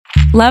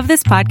Love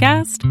this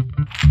podcast?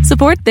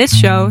 Support this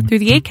show through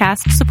the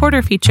Acast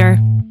supporter feature.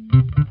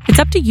 It's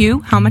up to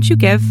you how much you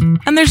give,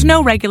 and there's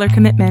no regular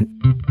commitment.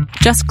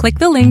 Just click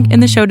the link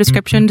in the show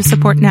description to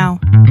support now.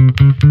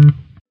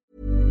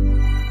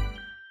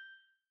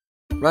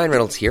 Ryan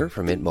Reynolds here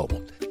from Mint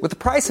Mobile. With the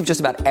price of just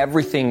about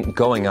everything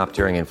going up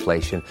during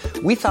inflation,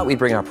 we thought we'd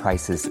bring our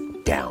prices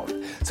down.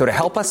 So to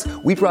help us,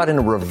 we brought in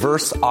a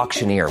reverse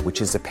auctioneer,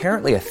 which is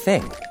apparently a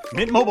thing.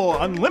 Mint Mobile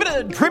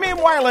Unlimited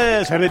Premium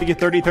Wireless. How to get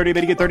 30, 30,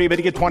 bit to get 30, bit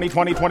to get 20,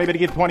 20, 20, bit to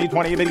get 20,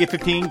 20, bit to get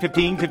 15,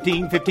 15,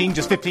 15, 15,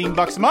 just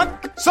 $15 a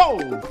month?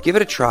 Sold! Give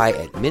it a try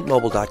at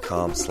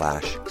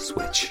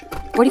mintmobile.com/switch.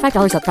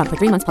 $45 up front for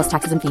 3 months plus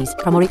taxes and fees.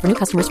 Promo rate for new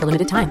customers for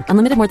limited time.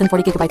 Unlimited more than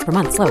 40 gigabytes per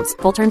month. Slows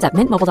full terms at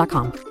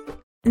mintmobile.com.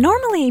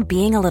 Normally,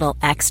 being a little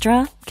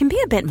extra can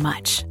be a bit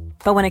much.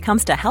 But when it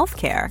comes to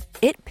healthcare,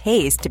 it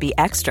pays to be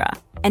extra.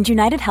 And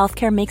United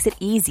Healthcare makes it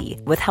easy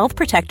with Health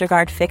Protector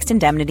Guard fixed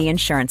indemnity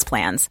insurance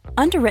plans.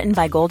 Underwritten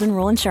by Golden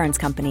Rule Insurance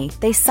Company,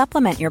 they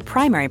supplement your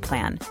primary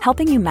plan,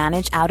 helping you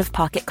manage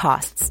out-of-pocket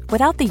costs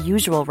without the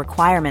usual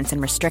requirements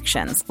and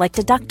restrictions like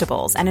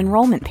deductibles and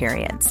enrollment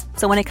periods.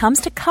 So when it comes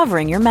to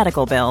covering your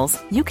medical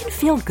bills, you can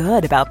feel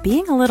good about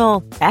being a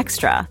little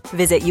extra.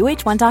 Visit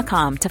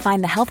uh1.com to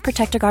find the Health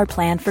Protector Guard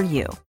plan for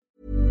you.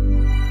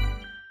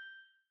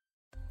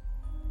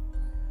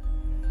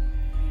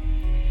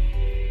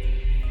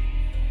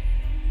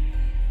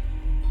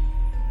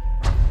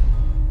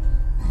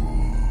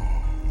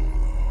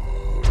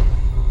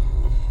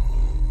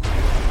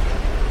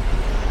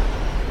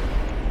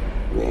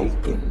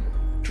 Welcome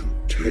to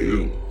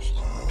Tales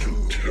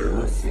to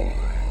Terrify.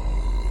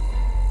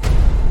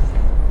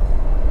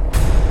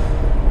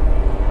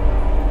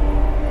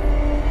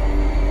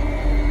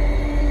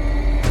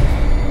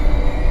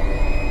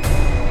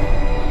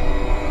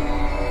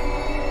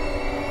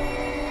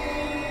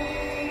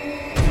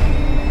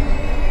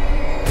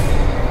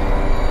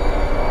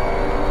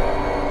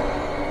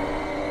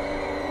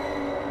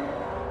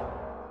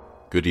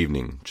 Good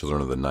evening,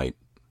 children of the night.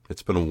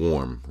 It's been a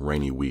warm,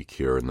 rainy week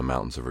here in the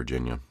mountains of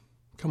Virginia.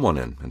 Come on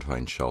in and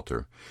find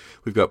shelter.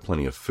 We've got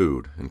plenty of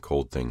food and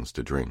cold things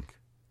to drink.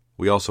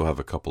 We also have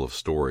a couple of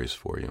stories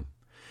for you.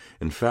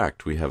 In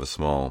fact, we have a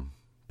small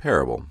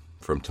parable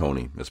from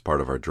Tony as part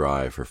of our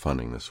drive for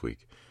funding this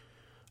week.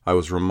 I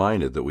was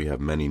reminded that we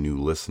have many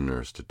new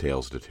listeners to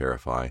Tales to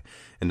Terrify,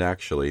 and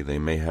actually they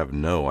may have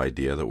no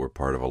idea that we're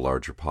part of a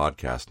larger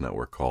podcast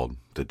network called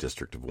the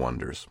District of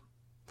Wonders.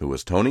 Who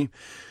is Tony?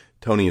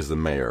 Tony is the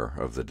mayor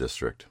of the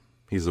district.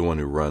 He's the one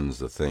who runs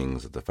the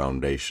things at the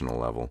foundational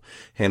level,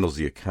 handles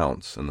the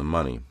accounts and the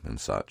money and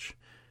such.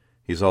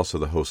 He's also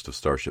the host of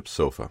Starship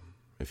Sofa.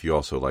 If you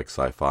also like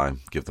sci-fi,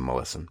 give them a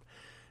listen.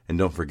 And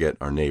don't forget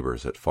our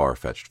neighbors at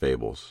Far-Fetched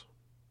Fables.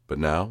 But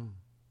now,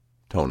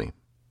 Tony.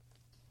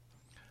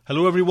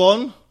 Hello,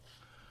 everyone.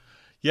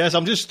 Yes,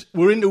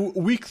 we're into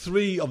week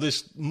 3 of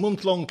this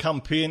month-long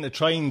campaign to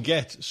try and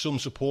get some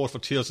support for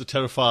Tales to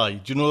Terrify.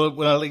 Do you know,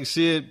 when I like to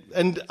say,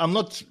 and I'm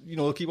not,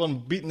 keep on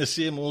beating the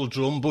same old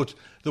drum, but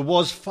there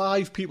was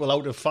 5 people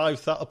out of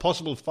a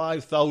possible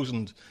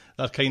 5,000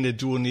 that kind of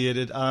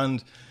donated,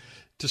 and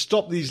to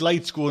stop these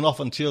lights going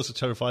off on Tales to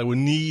Terrify, we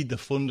need the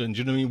funding. Do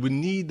you know what I mean? We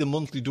need the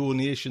monthly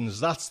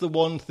donations. That's the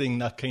one thing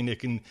that kind of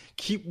can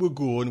keep we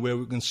going, where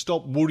we can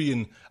stop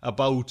worrying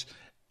about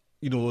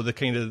the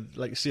kind of,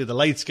 like I say, the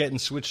lights getting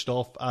switched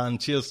off and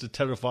Tales to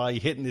Terrify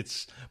hitting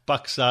its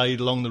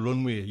backside along the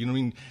runway. You know what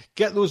I mean?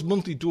 Get those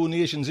monthly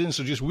donations in,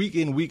 so just week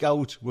in, week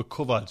out, we're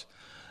covered.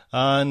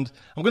 And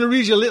I'm going to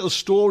read you a little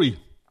story.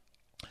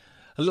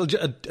 A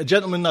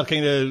gentleman that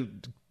kind of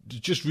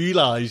just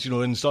realised,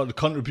 and started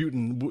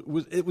contributing.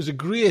 It was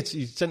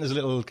he sent us a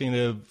little kind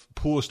of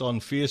post on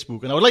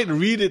Facebook, and I would like to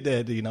read it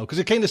there, because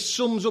it kind of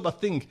sums up, I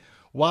think,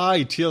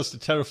 why Tales to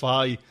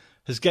Terrify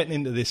is getting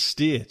into this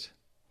state.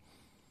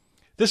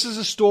 This is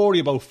a story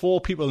about 4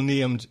 people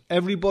named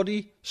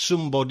Everybody,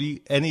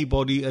 Somebody,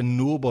 Anybody and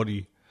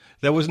Nobody.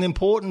 There was an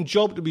important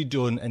job to be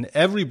done and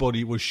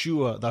everybody was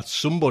sure that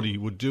somebody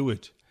would do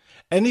it.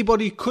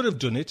 Anybody could have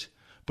done it,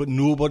 but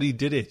nobody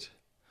did it.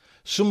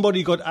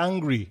 Somebody got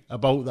angry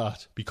about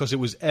that because it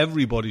was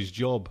everybody's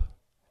job.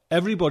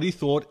 Everybody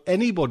thought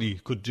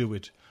anybody could do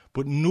it,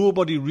 but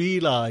nobody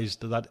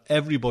realised that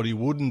everybody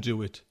wouldn't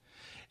do it.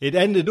 It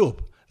ended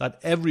up that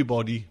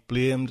everybody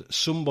blamed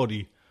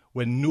somebody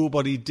when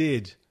nobody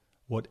did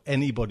what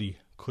anybody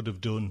could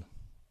have done.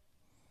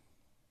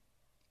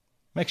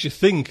 Makes you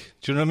think,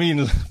 do you know what I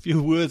mean? A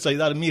few words like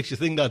that, it makes you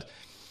think that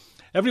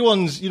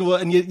everyone's,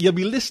 and you'll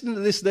be listening to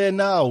this there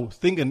now,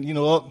 thinking,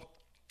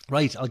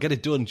 right, I'll get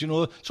it done. Do you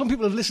know, some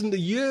people have listened to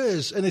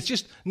years, and it's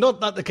just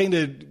not that they kind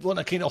of want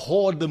to kind of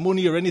hoard the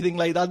money or anything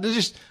like that. They're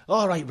just,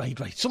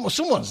 right.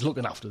 Someone's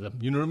looking after them,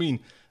 you know what I mean?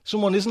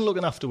 Someone isn't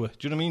looking after her. Do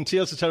you know what I mean?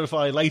 Tales to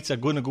Terrify lights are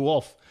going to go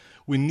off.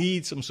 We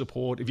need some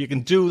support. If you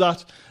can do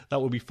that,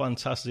 that would be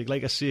fantastic.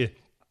 Like I say,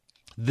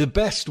 The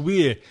best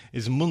way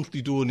is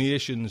monthly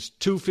donations.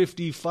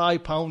 £2.50,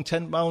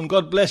 £5, £10.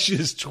 God bless you.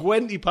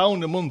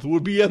 £20 a month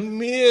would be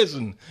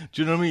amazing.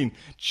 Do you know what I mean?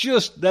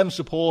 Just them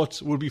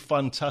supports would be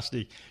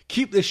fantastic.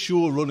 Keep this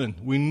show running.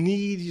 We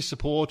need your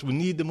support. We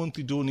need the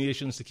monthly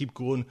donations to keep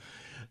going.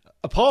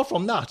 Apart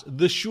from that,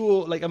 the show,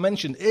 like I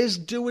mentioned, is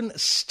doing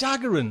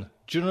staggering.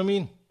 Do you know what I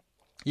mean?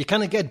 You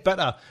kind of get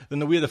better than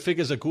the way the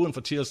figures are going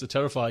for Tales to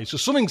Terrify. So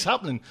something's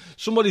happening.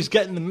 Somebody's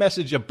getting the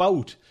message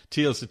about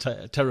Tales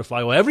to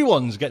Terrify, or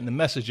everyone's getting the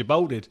message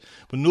about it,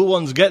 but no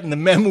one's getting the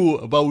memo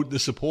about the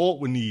support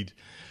we need.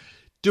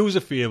 Do us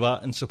a favour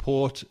and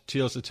support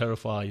Tales to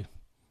Terrify.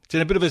 It's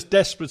in a bit of a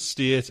desperate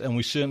state, and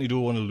we certainly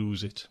don't want to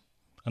lose it.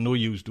 I know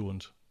yous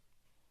don't.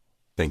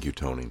 Thank you,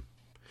 Tony.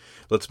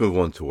 Let's move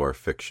on to our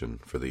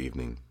fiction for the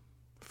evening.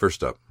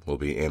 First up will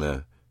be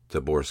Anna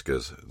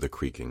Taborska's The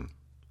Creaking.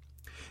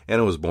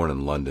 Anna was born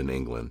in London,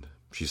 England.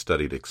 She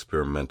studied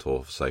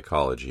experimental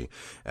psychology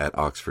at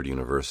Oxford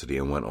University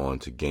and went on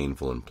to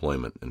gainful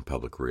employment in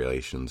public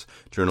relations,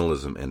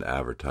 journalism, and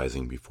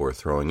advertising before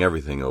throwing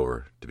everything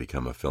over to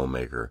become a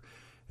filmmaker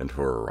and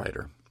horror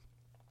writer.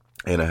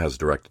 Anna has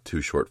directed 2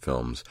 short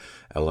films,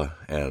 Ella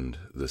and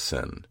The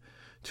Sin,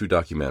 2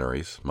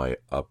 documentaries, My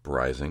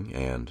Uprising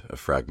and A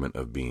Fragment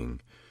of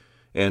Being,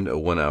 and a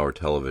 1-hour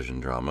television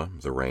drama,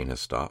 The Rain Has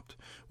Stopped,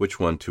 which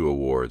won 2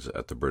 awards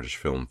at the British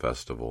Film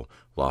Festival,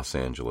 Los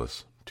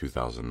Angeles,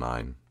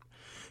 2009.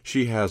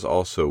 She has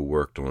also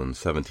worked on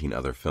 17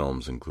 other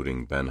films,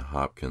 including Ben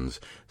Hopkins'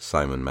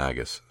 Simon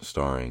Magus,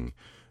 starring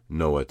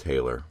Noah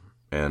Taylor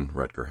and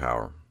Rutger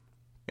Hauer.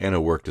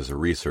 Anna worked as a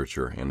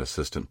researcher and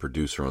assistant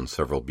producer on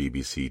several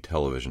BBC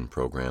television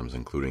programs,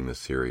 including the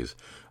series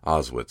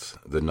Auschwitz,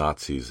 The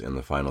Nazis and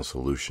the Final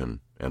Solution,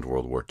 and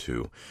World War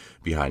II,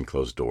 Behind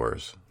Closed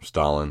Doors,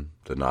 Stalin,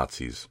 the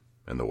Nazis,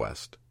 and the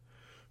West.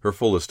 Her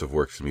full list of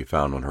works can be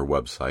found on her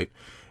website,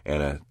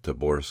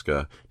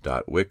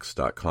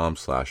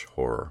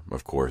 annataborska.wix.com/horror.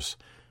 Of course,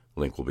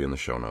 link will be in the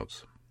show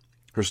notes.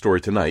 Her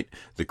story tonight,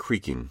 The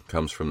Creaking,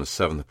 comes from the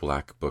 7th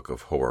Black Book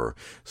of Horror,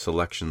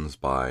 selections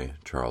by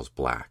Charles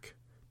Black.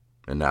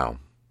 And now,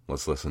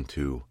 let's listen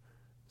to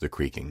The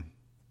Creaking.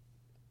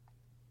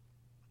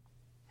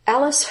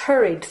 Alice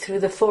hurried through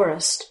the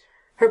forest,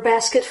 her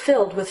basket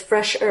filled with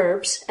fresh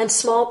herbs and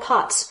small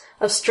pots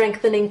of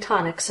strengthening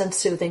tonics and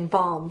soothing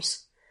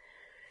balms.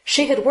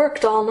 She had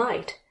worked all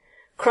night,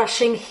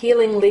 crushing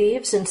healing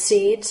leaves and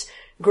seeds,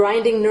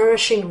 grinding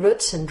nourishing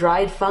roots and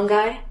dried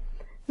fungi,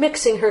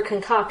 mixing her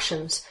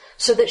concoctions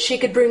so that she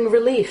could bring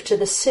relief to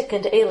the sick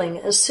and ailing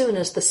as soon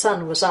as the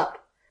sun was up.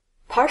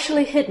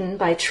 Partially hidden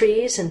by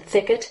trees and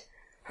thicket,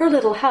 her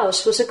little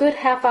house was a good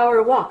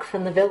half-hour walk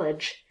from the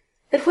village.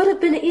 It would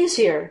have been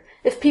easier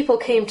if people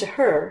came to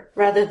her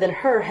rather than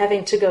her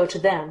having to go to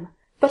them,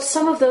 but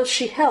some of those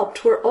she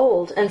helped were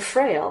old and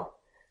frail.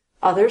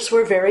 Others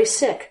were very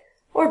sick,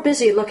 or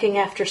busy looking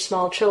after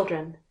small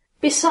children.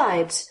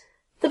 Besides,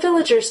 the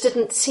villagers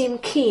didn't seem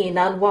keen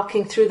on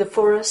walking through the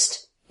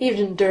forest,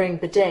 even during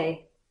the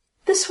day.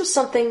 This was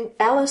something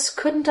Alice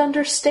couldn't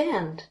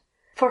understand.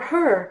 For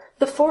her,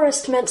 the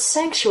forest meant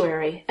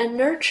sanctuary and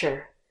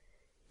nurture.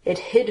 It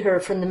hid her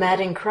from the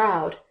madding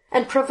crowd,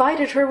 and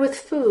provided her with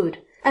food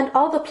and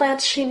all the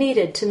plants she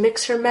needed to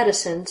mix her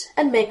medicines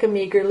and make a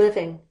meager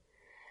living.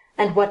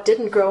 And what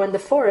didn't grow in the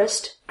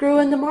forest grew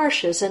in the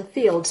marshes and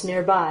fields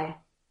nearby.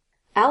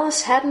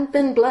 Alice hadn't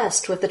been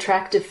blessed with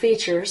attractive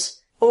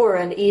features or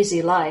an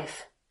easy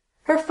life.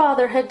 Her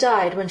father had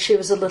died when she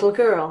was a little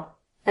girl,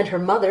 and her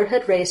mother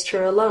had raised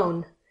her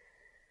alone.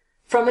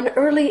 From an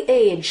early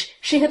age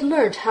she had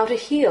learnt how to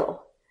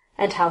heal,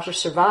 and how to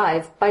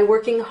survive by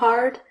working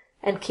hard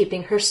and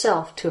keeping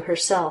herself to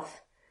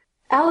herself.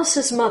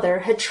 Alice's mother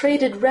had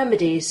traded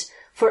remedies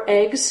for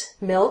eggs,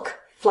 milk,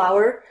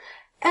 flour,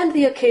 and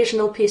the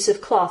occasional piece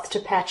of cloth to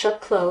patch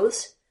up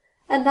clothes,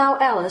 and now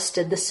Alice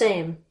did the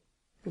same.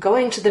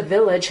 Going to the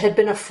village had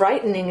been a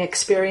frightening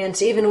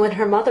experience even when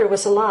her mother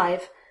was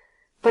alive,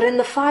 but in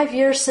the 5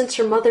 years since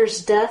her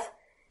mother's death,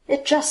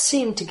 it just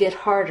seemed to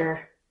get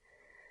harder.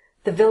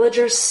 The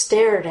villagers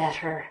stared at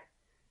her.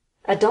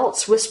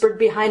 Adults whispered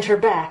behind her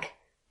back,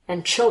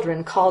 and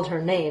children called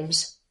her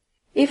names.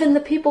 Even the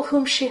people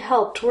whom she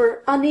helped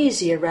were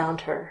uneasy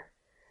around her.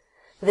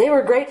 They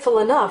were grateful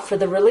enough for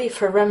the relief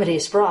her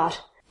remedies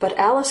brought, but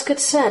Alice could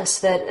sense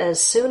that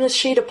as soon as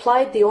she'd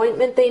applied the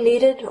ointment they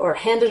needed or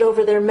handed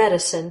over their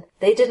medicine,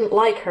 they didn't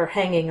like her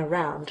hanging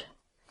around.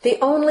 The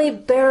only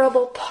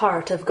bearable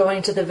part of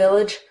going to the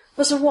village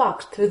was a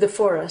walk through the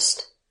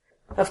forest.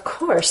 Of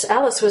course,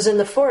 Alice was in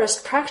the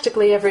forest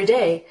practically every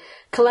day,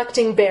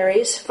 collecting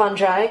berries,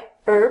 fungi,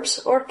 herbs,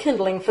 or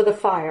kindling for the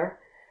fire,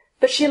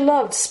 but she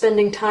loved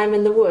spending time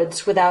in the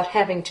woods without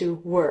having to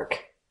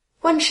work.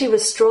 When she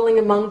was strolling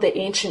among the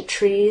ancient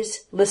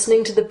trees,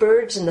 listening to the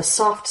birds and the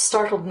soft,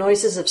 startled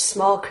noises of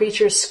small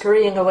creatures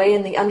scurrying away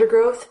in the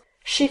undergrowth,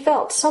 she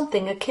felt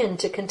something akin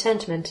to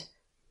contentment.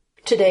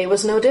 Today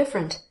was no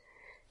different,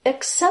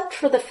 except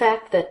for the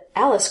fact that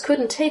Alice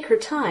couldn't take her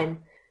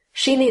time.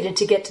 She needed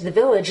to get to the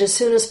village as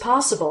soon as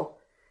possible.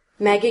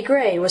 Maggie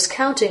Gray was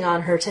counting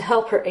on her to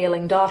help her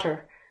ailing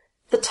daughter.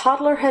 The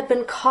toddler had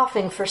been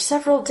coughing for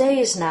several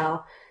days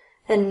now,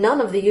 and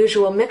none of the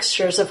usual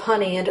mixtures of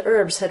honey and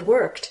herbs had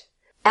worked.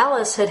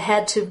 Alice had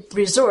had to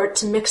resort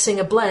to mixing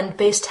a blend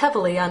based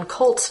heavily on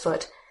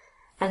coltsfoot,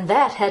 and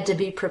that had to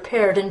be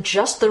prepared in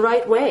just the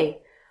right way,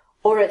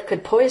 or it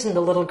could poison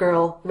the little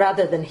girl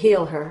rather than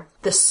heal her.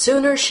 The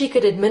sooner she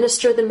could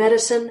administer the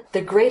medicine,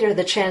 the greater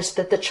the chance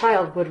that the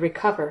child would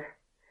recover.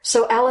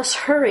 So Alice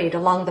hurried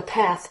along the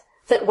path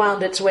that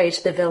wound its way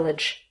to the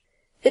village.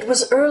 It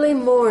was early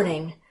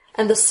morning,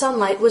 and the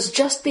sunlight was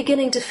just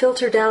beginning to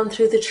filter down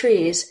through the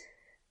trees,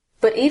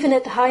 but even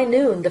at high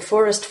noon the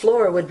forest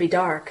floor would be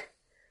dark,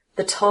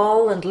 the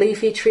tall and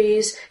leafy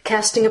trees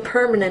casting a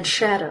permanent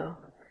shadow.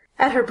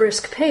 At her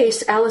brisk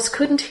pace, Alice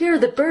couldn't hear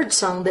the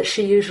bird-song that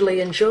she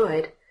usually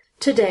enjoyed.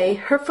 Today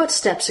her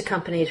footsteps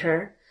accompanied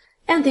her,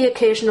 and the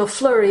occasional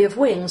flurry of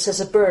wings as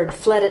a bird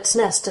fled its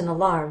nest in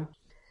alarm.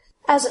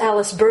 As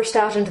Alice burst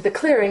out into the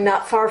clearing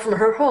not far from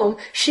her home,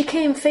 she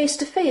came face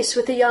to face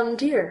with a young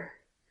deer.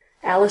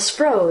 Alice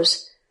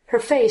froze, her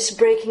face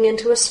breaking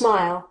into a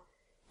smile,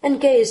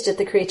 and gazed at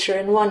the creature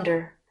in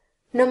wonder.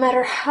 No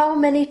matter how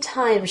many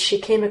times she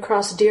came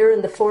across deer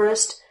in the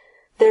forest,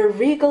 their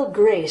regal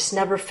grace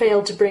never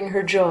failed to bring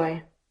her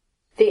joy.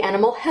 The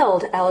animal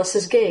held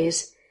Alice's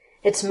gaze,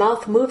 its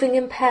mouth moving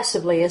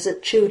impassively as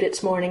it chewed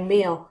its morning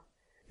meal.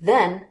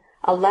 Then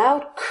a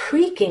loud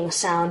creaking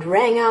sound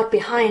rang out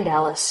behind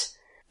Alice.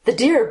 The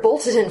deer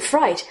bolted in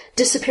fright,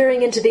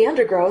 disappearing into the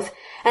undergrowth,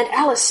 and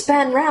Alice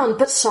span round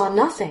but saw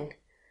nothing.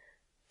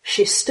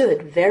 She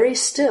stood very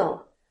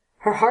still,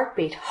 her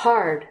heartbeat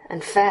hard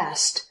and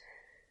fast.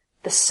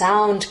 The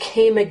sound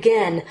came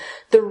again,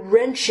 the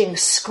wrenching,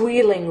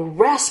 squealing,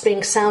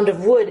 rasping sound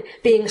of wood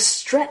being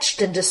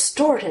stretched and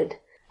distorted.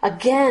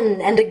 Again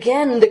and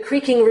again the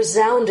creaking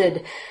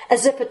resounded,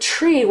 as if a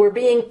tree were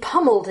being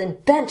pummeled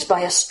and bent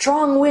by a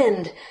strong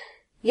wind,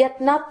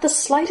 yet not the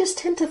slightest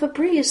hint of a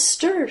breeze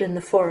stirred in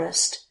the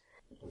forest.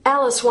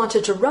 Alice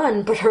wanted to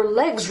run, but her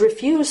legs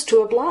refused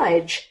to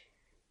oblige.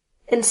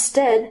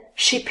 Instead,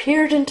 she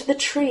peered into the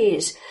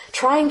trees,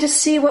 trying to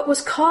see what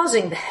was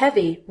causing the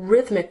heavy,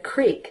 rhythmic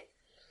creak.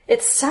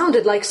 It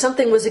sounded like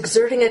something was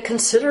exerting a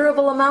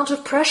considerable amount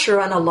of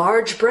pressure on a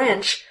large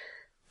branch,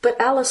 but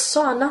Alice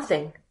saw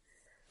nothing.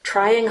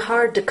 Trying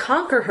hard to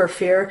conquer her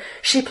fear,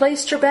 she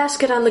placed her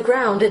basket on the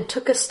ground and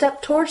took a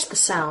step towards the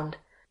sound.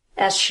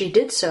 As she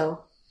did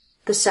so,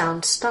 the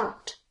sound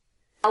stopped.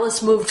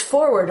 Alice moved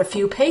forward a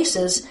few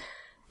paces,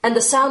 and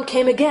the sound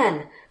came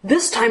again,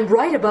 this time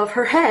right above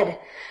her head.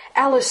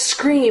 Alice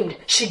screamed.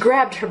 She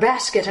grabbed her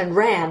basket and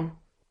ran.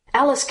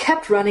 Alice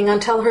kept running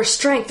until her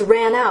strength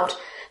ran out,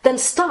 then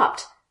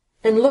stopped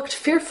and looked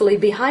fearfully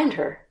behind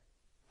her.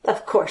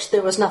 Of course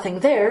there was nothing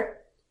there.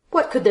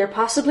 What could there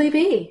possibly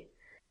be?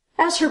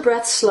 As her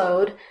breath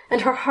slowed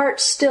and her heart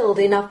stilled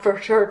enough for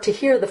her to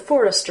hear the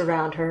forest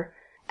around her,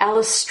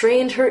 Alice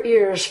strained her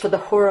ears for the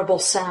horrible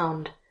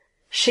sound.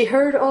 She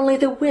heard only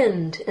the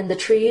wind in the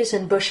trees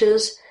and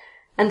bushes,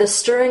 and the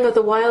stirring of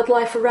the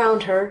wildlife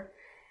around her,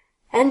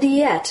 and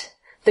yet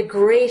the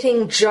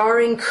grating,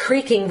 jarring,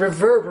 creaking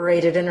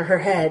reverberated in her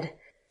head.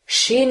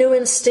 She knew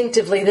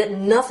instinctively that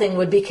nothing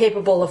would be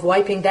capable of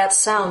wiping that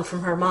sound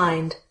from her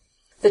mind.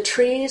 The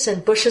trees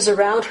and bushes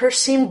around her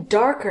seemed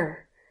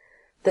darker.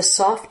 The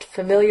soft,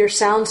 familiar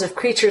sounds of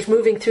creatures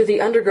moving through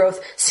the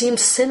undergrowth seemed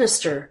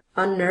sinister,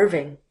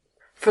 unnerving.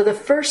 For the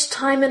first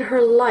time in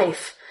her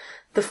life,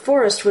 the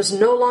forest was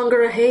no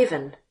longer a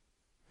haven,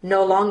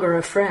 no longer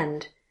a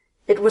friend.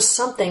 It was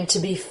something to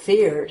be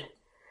feared.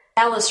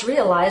 Alice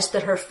realized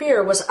that her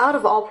fear was out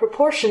of all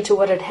proportion to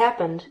what had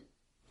happened,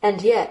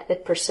 and yet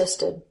it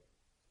persisted.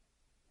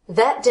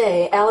 That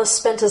day Alice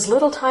spent as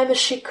little time as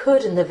she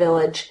could in the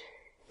village,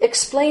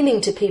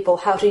 explaining to people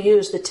how to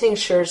use the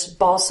tinctures,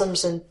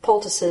 balsams, and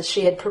poultices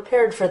she had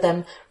prepared for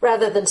them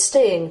rather than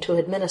staying to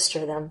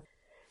administer them.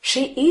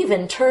 She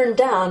even turned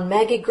down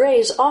Maggie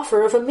Gray's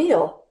offer of a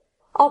meal,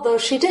 although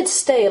she did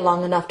stay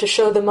long enough to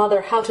show the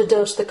mother how to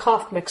dose the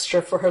cough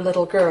mixture for her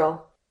little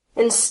girl.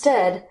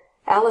 Instead,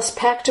 Alice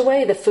packed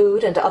away the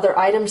food and other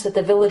items that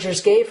the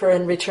villagers gave her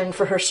in return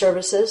for her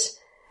services,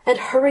 and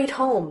hurried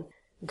home,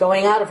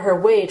 going out of her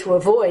way to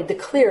avoid the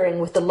clearing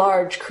with the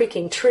large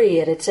creaking tree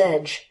at its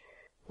edge.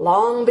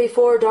 Long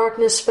before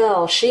darkness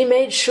fell, she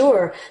made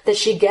sure that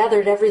she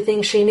gathered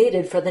everything she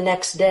needed for the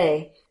next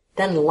day,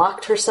 then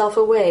locked herself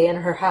away in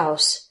her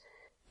house.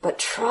 But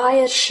try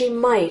as she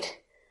might,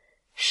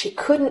 she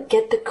couldn't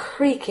get the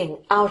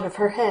creaking out of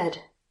her head.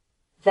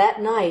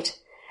 That night,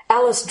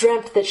 Alice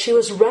dreamt that she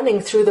was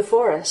running through the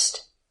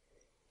forest.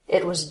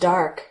 It was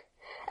dark,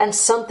 and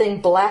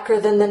something blacker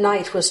than the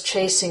night was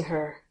chasing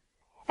her.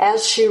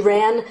 As she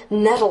ran,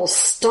 nettles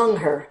stung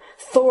her,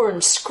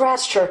 thorns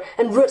scratched her,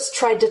 and roots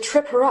tried to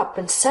trip her up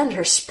and send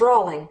her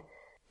sprawling.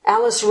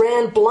 Alice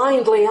ran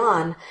blindly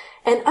on,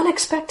 and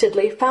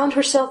unexpectedly found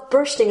herself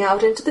bursting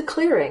out into the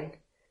clearing.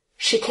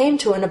 She came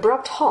to an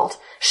abrupt halt,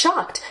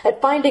 shocked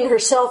at finding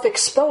herself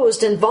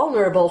exposed and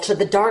vulnerable to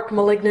the dark,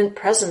 malignant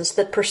presence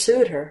that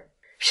pursued her.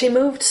 She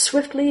moved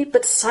swiftly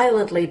but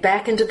silently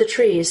back into the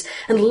trees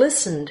and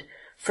listened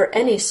for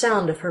any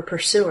sound of her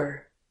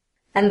pursuer.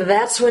 And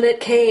that's when it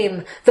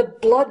came, the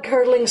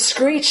blood-curdling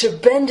screech of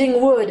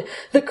bending wood,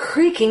 the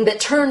creaking that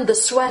turned the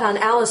sweat on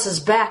Alice's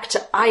back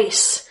to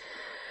ice.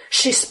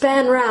 She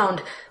span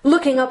round,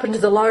 looking up into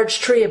the large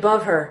tree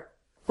above her.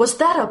 Was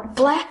that a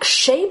black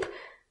shape?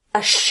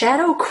 A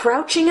shadow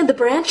crouching in the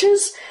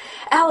branches?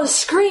 Alice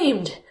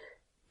screamed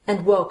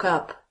and woke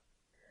up.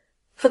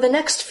 For the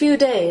next few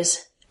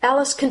days,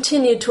 Alice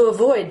continued to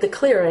avoid the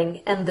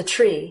clearing and the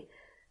tree,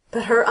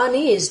 but her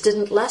unease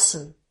didn't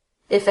lessen.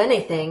 If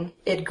anything,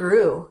 it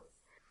grew.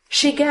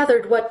 She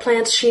gathered what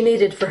plants she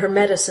needed for her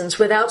medicines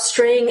without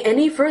straying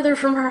any further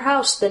from her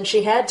house than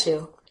she had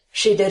to.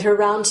 She did her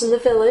rounds in the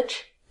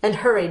village and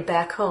hurried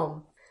back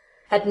home.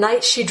 At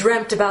night she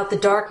dreamt about the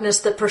darkness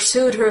that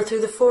pursued her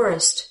through the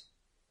forest,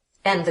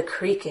 and the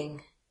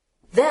creaking.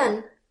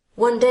 Then,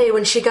 one day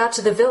when she got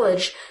to the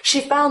village, she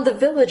found the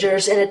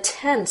villagers in a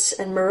tense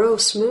and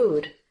morose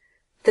mood.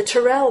 The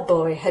Tyrrell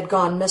boy had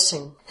gone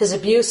missing. His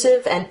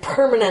abusive and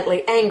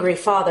permanently angry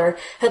father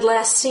had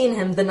last seen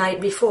him the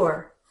night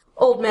before.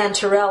 Old man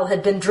Tyrrell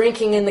had been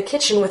drinking in the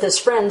kitchen with his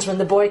friends when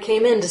the boy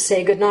came in to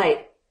say good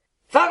night.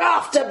 "Fuck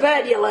off to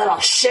bed, you little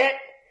shit!"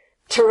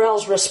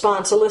 Tyrrell's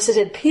response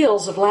elicited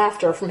peals of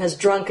laughter from his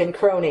drunken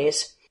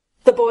cronies.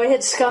 The boy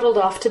had scuttled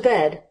off to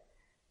bed,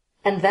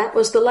 and that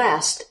was the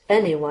last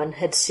anyone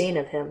had seen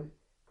of him.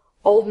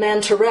 Old man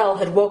Tyrrell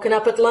had woken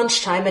up at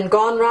lunchtime and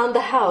gone round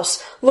the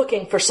house,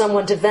 looking for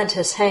someone to vent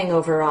his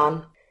hangover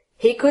on.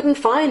 He couldn't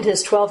find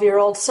his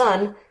 12-year-old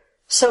son,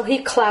 so he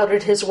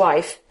clouted his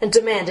wife and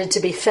demanded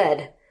to be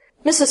fed.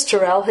 Mrs.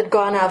 Tyrrell had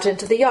gone out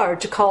into the yard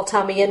to call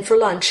Tommy in for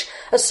lunch,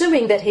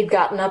 assuming that he'd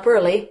gotten up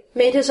early,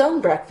 made his own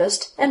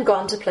breakfast, and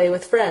gone to play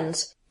with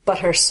friends. But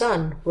her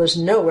son was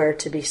nowhere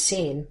to be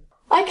seen.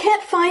 "I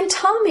can't find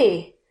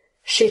Tommy,"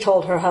 she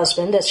told her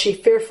husband as she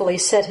fearfully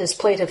set his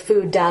plate of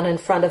food down in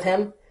front of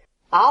him.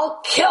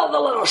 "I'll kill the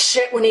little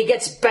shit when he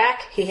gets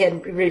back," he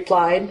had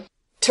replied.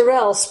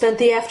 Tyrrell spent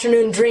the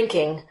afternoon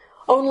drinking,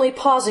 only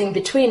pausing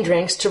between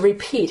drinks to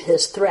repeat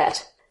his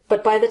threat.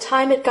 But by the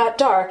time it got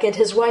dark and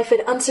his wife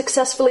had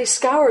unsuccessfully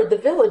scoured the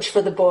village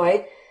for the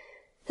boy,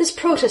 his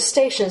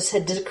protestations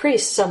had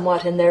decreased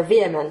somewhat in their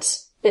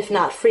vehemence, if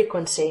not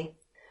frequency.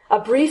 A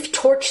brief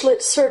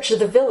torchlit search of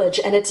the village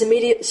and its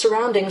immediate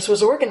surroundings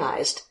was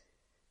organized.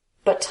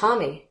 But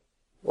Tommy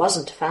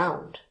wasn't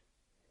found.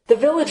 The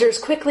villagers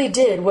quickly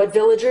did what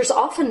villagers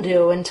often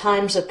do in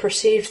times of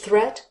perceived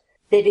threat.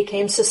 They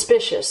became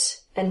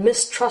suspicious and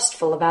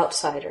mistrustful of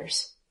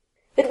outsiders.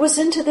 It was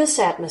into this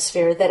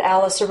atmosphere that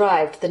Alice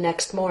arrived the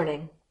next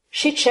morning.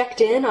 She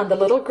checked in on the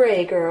little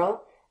gray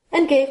girl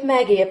and gave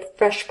Maggie a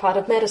fresh pot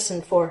of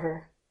medicine for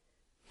her.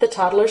 The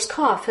toddler's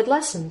cough had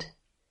lessened.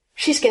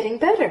 "She's getting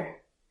better."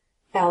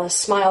 Alice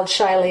smiled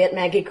shyly at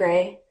Maggie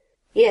Gray.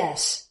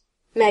 "Yes."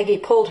 Maggie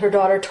pulled her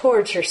daughter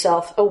towards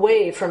herself,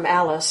 away from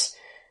Alice,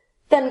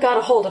 then got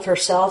a hold of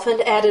herself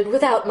and added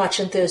without much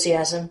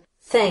enthusiasm,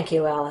 "Thank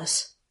you,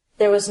 Alice."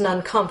 There was an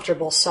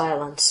uncomfortable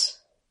silence.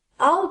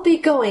 "I'll be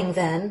going,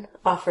 then,"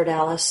 offered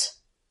Alice,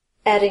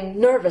 adding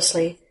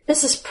nervously,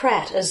 "Mrs.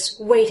 Pratt is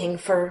waiting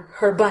for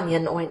her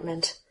bunion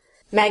ointment."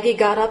 Maggie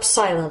got up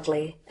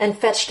silently and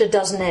fetched a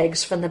dozen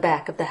eggs from the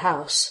back of the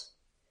house.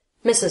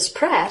 Mrs.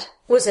 Pratt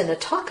was in a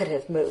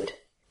talkative mood.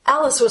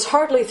 Alice was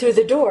hardly through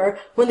the door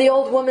when the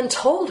old woman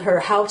told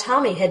her how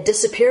Tommy had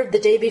disappeared the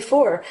day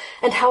before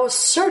and how a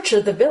search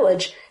of the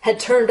village had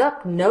turned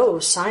up no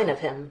sign of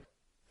him.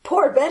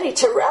 "Poor Betty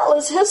Tyrrell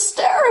is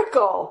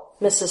hysterical,"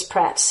 Mrs.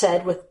 Pratt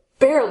said with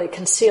barely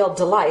concealed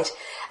delight,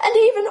 "and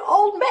even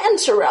old man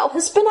Tyrrell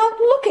has been out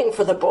looking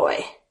for the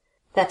boy."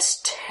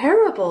 "That's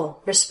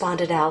terrible,"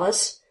 responded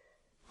Alice.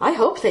 "I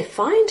hope they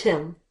find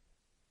him."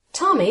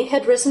 Tommy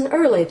had risen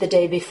early the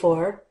day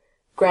before,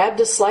 grabbed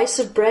a slice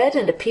of bread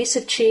and a piece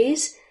of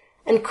cheese,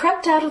 and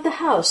crept out of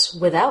the house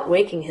without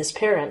waking his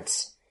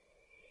parents.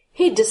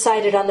 He'd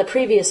decided on the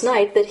previous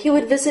night that he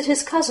would visit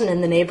his cousin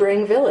in the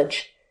neighboring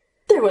village.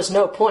 There was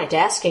no point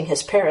asking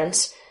his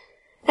parents,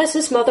 as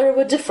his mother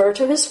would defer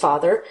to his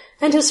father,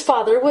 and his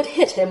father would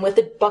hit him with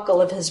the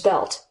buckle of his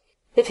belt.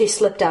 If he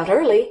slipped out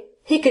early,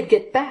 he could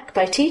get back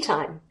by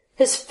tea-time.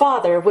 His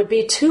father would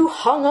be too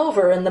hung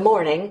over in the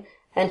morning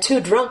and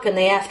too drunk in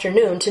the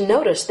afternoon to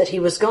notice that he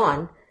was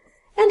gone,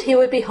 and he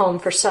would be home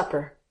for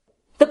supper.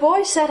 The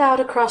boy set out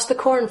across the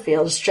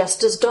cornfields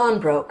just as dawn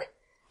broke,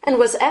 and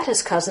was at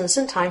his cousin's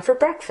in time for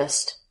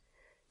breakfast.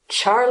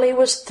 Charlie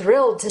was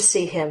thrilled to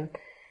see him,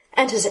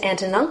 and his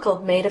aunt and uncle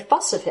made a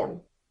fuss of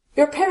him.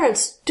 "Your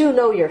parents do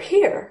know you're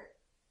here?"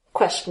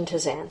 questioned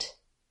his aunt.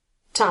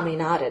 Tommy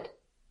nodded.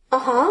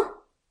 "Uh-huh."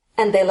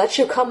 "And they let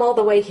you come all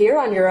the way here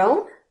on your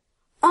own?"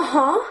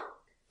 "Uh-huh."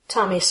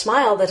 Tommy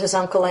smiled at his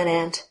uncle and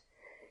aunt.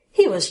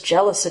 He was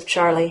jealous of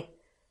Charlie.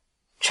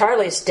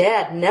 Charlie's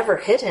dad never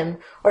hit him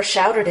or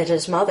shouted at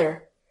his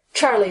mother.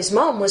 Charlie's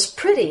mom was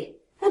pretty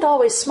and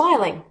always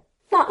smiling,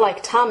 not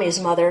like Tommy's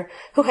mother,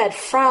 who had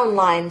frown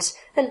lines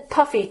and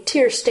puffy,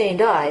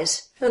 tear-stained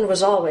eyes and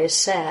was always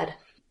sad.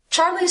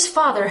 Charlie's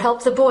father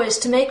helped the boys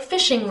to make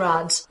fishing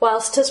rods,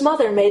 whilst his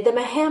mother made them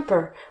a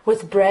hamper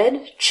with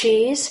bread,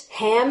 cheese,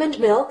 ham, and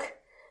milk,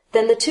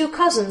 Then the two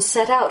cousins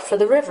set out for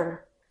the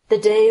river. The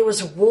day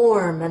was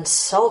warm and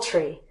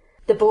sultry.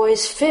 The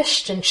boys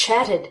fished and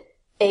chatted,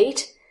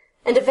 ate,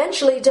 and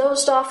eventually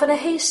dozed off in a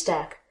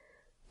haystack,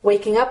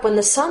 waking up when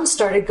the sun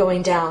started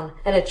going down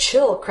and a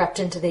chill crept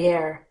into the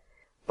air.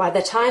 By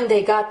the time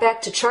they got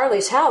back to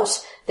Charlie's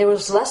house, there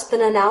was less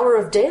than an hour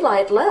of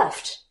daylight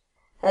left.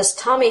 As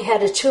Tommy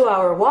had a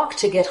 2-hour walk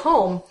to get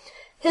home,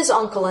 his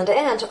uncle and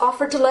aunt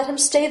offered to let him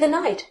stay the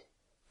night,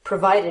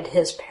 provided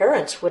his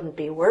parents wouldn't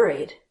be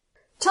worried.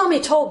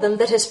 Tommy told them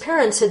that his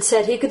parents had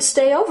said he could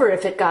stay over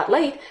if it got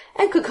late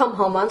and could come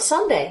home on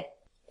Sunday.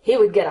 He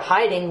would get a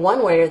hiding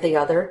one way or the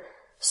other,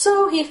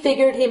 so he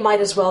figured he might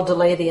as well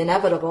delay the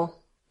inevitable.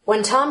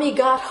 When Tommy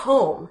got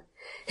home,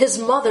 his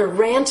mother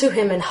ran to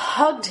him and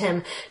hugged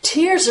him,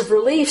 tears of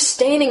relief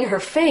staining her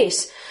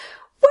face.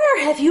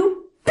 "Where have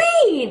you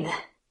been?"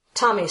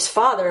 Tommy's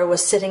father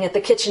was sitting at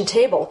the kitchen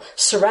table,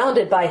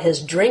 surrounded by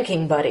his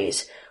drinking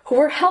buddies, who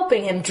were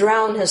helping him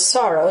drown his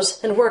sorrows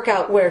and work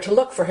out where to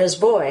look for his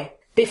boy.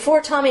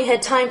 Before Tommy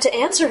had time to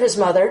answer his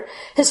mother,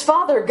 his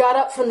father got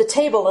up from the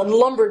table and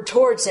lumbered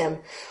towards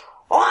him.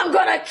 "Oh, I'm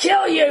gonna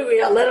kill you,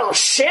 you little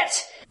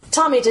shit!"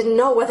 Tommy didn't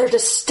know whether to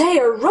stay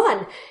or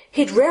run.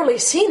 He'd rarely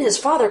seen his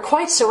father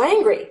quite so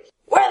angry.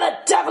 "Where the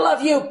devil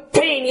have you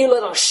been, you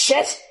little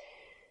shit?"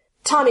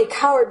 Tommy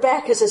cowered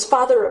back as his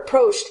father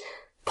approached,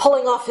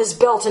 pulling off his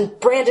belt and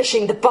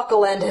brandishing the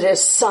buckle end at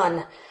his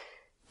son.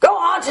 "Go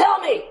on, tell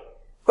me!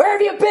 Where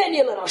have you been,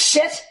 you little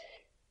shit?"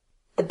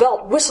 The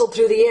belt whistled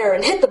through the air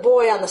and hit the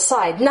boy on the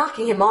side,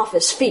 knocking him off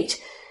his feet.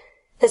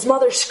 His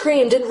mother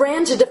screamed and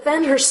ran to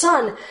defend her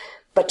son,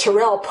 but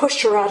Terrell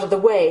pushed her out of the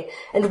way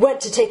and went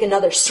to take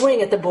another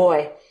swing at the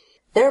boy.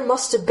 There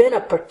must have been a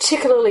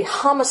particularly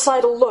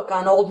homicidal look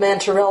on old man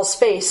Terrell's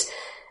face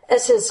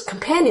as his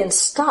companions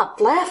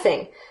stopped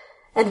laughing,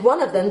 and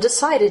one of them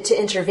decided to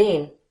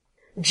intervene.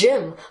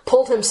 Jim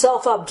pulled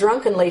himself up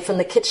drunkenly from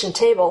the kitchen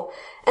table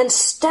and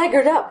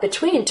staggered up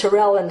between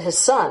Terrell and his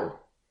son.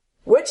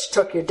 "Witch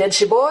took you, did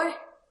she, boy?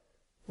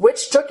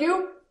 Witch took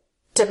you?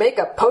 To make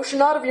a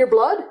potion out of your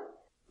blood?"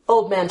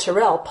 Old man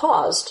Terrell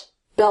paused,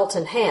 belt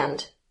in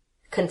hand,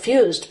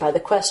 confused by the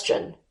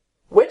question.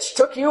 "Witch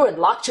took you and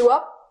locked you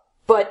up?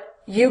 But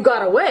you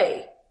got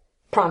away,"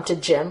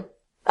 prompted Jim.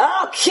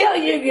 "I'll kill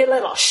you, you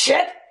little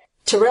shit!"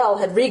 Terrell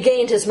had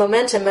regained his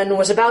momentum and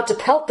was about to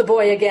pelt the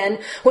boy again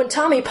when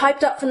Tommy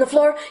piped up from the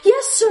floor.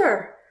 "Yes,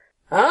 sir."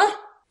 "Huh?"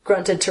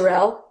 grunted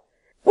Terrell.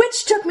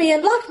 "Witch took me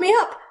and locked me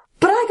up,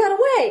 but I got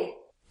away."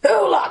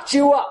 "Who locked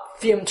you up?"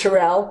 fumed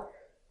Terrell.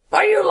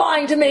 "Are you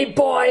lying to me,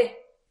 boy?"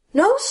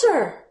 "No,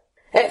 sir."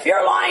 "If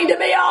you're lying to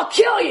me, I'll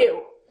kill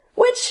you."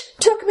 "Witch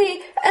took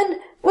me and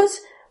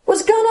was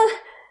gonna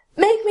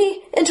make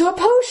me into a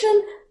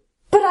potion,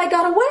 but I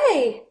got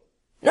away."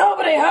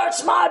 "Nobody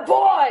hurts my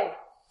boy."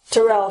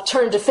 Terrell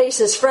turned to face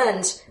his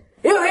friends.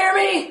 "You hear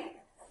me?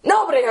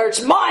 Nobody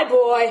hurts my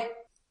boy."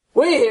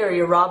 "We hear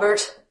you,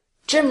 Robert."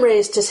 Jim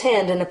raised his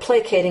hand in a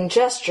placating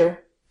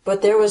gesture,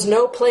 but there was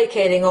no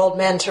placating old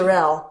man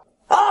Terrell.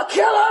 "I'll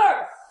kill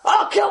her!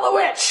 I'll kill the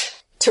witch!"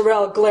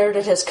 Terrell glared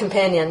at his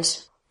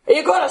companions. "Are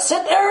you going to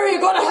sit there or are you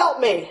going to help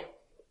me?"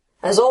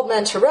 As old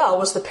man Terrell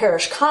was the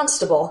parish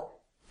constable,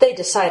 they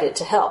decided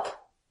to help.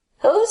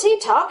 "Who's he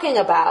talking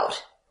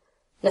about?"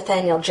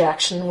 Nathaniel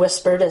Jackson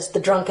whispered as the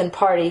drunken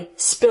party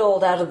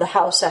spilled out of the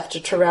house after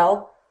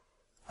Terrell.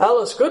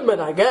 "Alice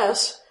Goodman, I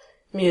guess,"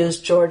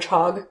 mused George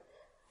Hogg.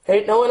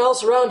 "Ain't no one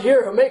else around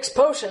here who makes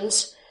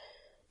potions."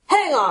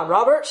 "Hang on,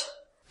 Robert."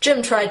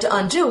 Jim tried to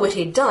undo what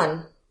he'd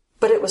done,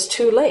 but it was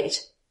too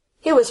late.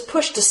 He was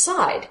pushed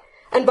aside,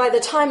 and by the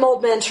time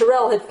old man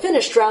Terrell had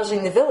finished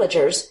rousing the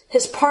villagers,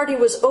 his party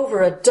was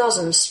over a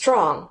dozen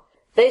strong.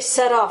 They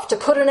set off to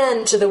put an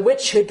end to the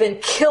witch who'd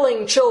been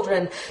killing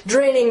children,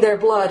 draining their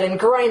blood and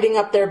grinding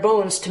up their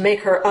bones to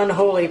make her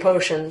unholy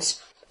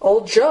potions.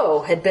 Old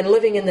Joe had been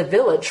living in the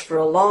village for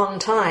a long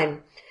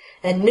time,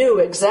 and knew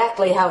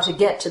exactly how to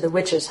get to the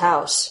witch's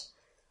house.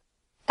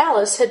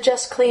 Alice had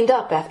just cleaned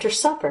up after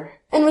supper,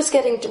 and was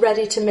getting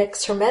ready to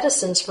mix her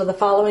medicines for the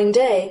following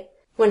day,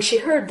 when she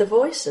heard the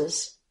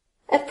voices.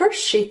 At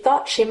first she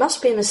thought she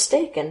must be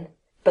mistaken,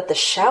 but the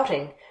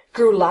shouting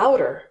grew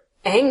louder,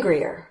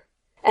 angrier.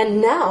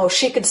 And now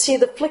she could see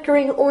the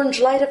flickering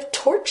orange light of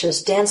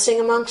torches dancing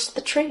amongst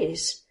the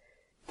trees.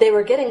 They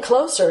were getting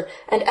closer,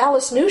 and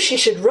Alice knew she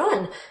should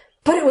run,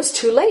 but it was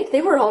too late.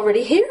 They were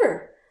already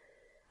here.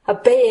 A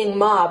baying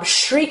mob,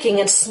 shrieking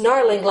and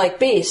snarling like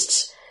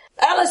beasts.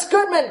 "Alice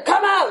Goodman,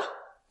 come out!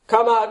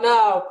 Come out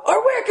now,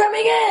 or we're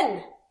coming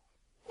in!"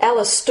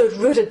 Alice stood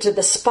rooted to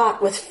the spot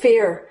with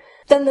fear.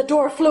 Then the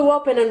door flew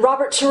open and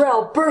Robert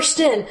Terrell burst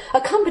in,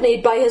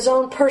 accompanied by his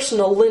own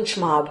personal lynch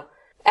mob.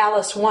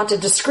 Alice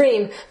wanted to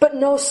scream, but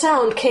no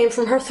sound came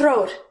from her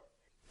throat.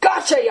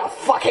 "Gotcha, you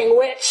fucking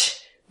witch!"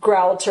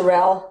 growled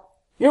Terrell.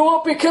 "You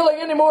won't be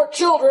killing any more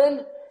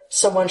children!"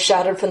 someone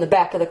shouted from the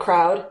back of the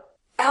crowd.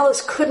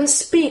 Alice couldn't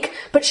speak,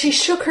 but she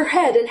shook her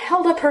head and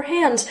held up her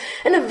hands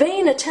in a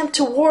vain attempt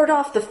to ward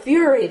off the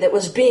fury that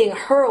was being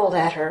hurled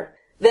at her.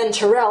 Then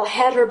Tyrrell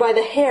had her by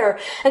the hair,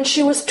 and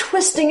she was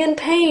twisting in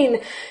pain,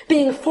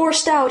 being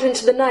forced out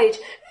into the night,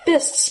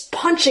 fists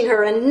punching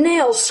her and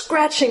nails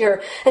scratching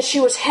her as she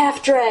was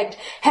half dragged,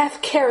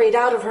 half carried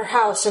out of her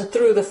house and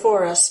through the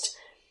forest.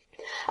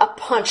 A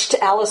punch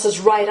to Alice's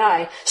right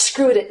eye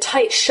screwed it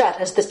tight shut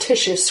as the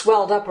tissue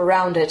swelled up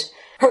around it.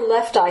 Her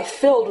left eye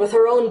filled with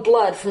her own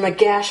blood from a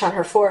gash on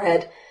her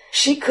forehead.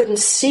 She couldn't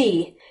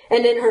see,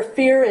 and in her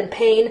fear and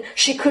pain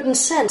she couldn't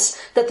sense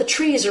that the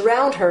trees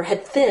around her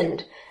had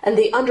thinned and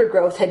the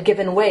undergrowth had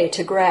given way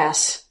to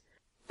grass.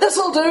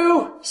 "This'll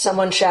do!"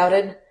 someone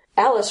shouted.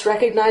 Alice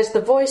recognized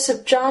the voice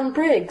of John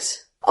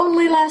Briggs.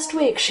 Only last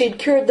week she'd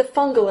cured the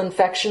fungal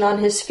infection on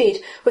his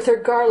feet with her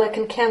garlic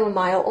and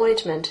chamomile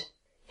ointment.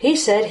 He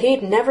said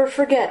he'd never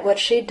forget what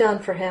she'd done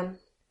for him.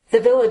 The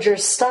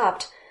villagers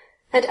stopped,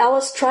 and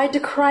Alice tried to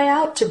cry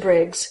out to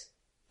Briggs,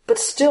 but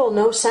still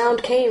no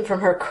sound came from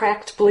her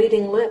cracked,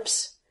 bleeding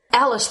lips.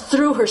 Alice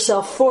threw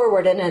herself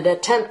forward in an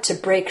attempt to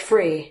break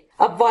free.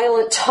 A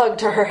violent tug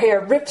to her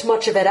hair ripped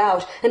much of it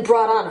out and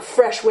brought on a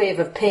fresh wave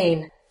of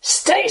pain.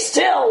 "Stay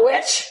still,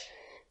 witch!"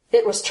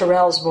 It was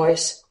Tyrrell's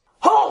voice.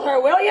 "Hold her,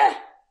 will you?"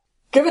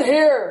 "Give it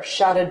here!"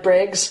 shouted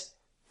Briggs.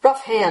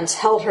 Rough hands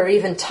held her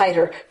even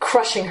tighter,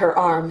 crushing her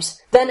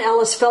arms. Then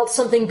Alice felt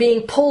something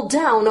being pulled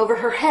down over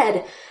her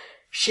head.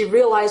 She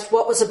realized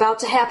what was about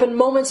to happen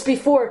moments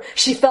before.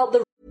 She felt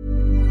the...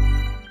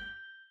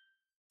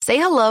 Say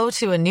hello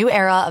to a new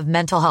era of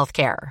mental health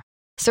care.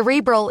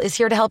 Cerebral is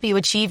here to help you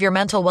achieve your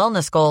mental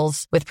wellness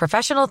goals with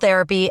professional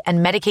therapy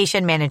and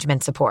medication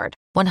management support.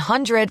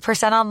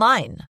 100%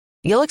 online.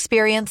 You'll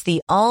experience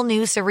the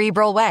all-new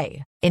Cerebral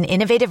Way, an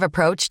innovative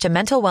approach to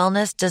mental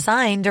wellness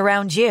designed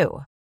around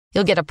you.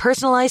 You'll get a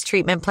personalized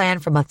treatment plan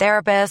from a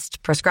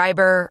therapist,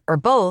 prescriber, or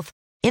both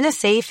in a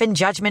safe and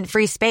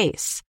judgment-free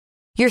space.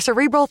 Your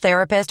Cerebral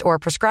therapist or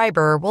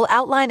prescriber will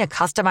outline a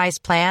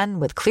customized plan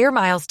with clear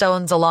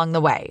milestones along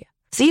the way,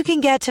 so you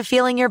can get to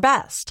feeling your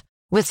best.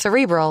 With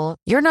Cerebral,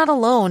 you're not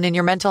alone in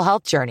your mental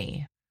health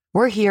journey.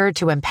 We're here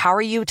to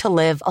empower you to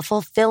live a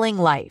fulfilling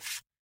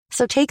life.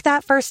 So take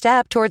that first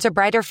step towards a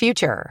brighter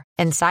future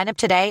and sign up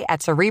today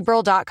at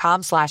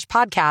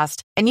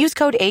Cerebral.com/podcast and use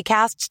code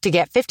ACAST to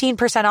get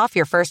 15% off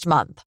your first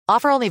month.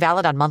 Offer only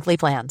valid on monthly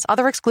plans.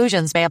 Other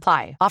exclusions may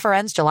apply. Offer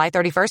ends July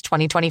 31st,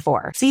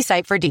 2024. See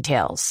site for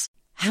details.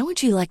 How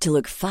would you like to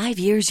look 5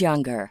 years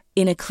younger?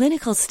 In a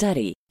clinical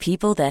study,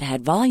 people that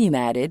had volume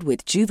added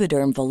with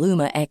Juvederm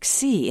Voluma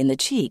XC in the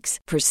cheeks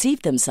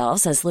perceived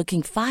themselves as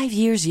looking 5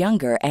 years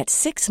younger at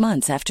 6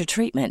 months after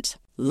treatment.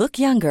 Look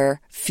younger,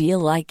 feel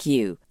like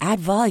you. Add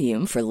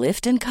volume for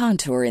lift and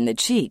contour in the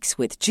cheeks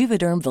with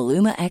Juvederm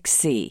Voluma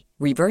XC.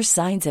 Reverse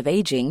signs of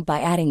aging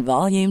by adding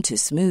volume to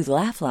smooth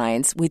laugh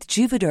lines with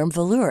Juvederm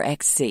Volure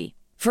XC.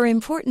 For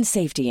important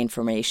safety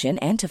information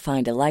and to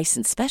find a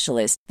licensed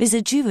specialist,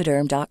 visit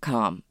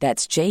Juvederm.com.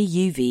 That's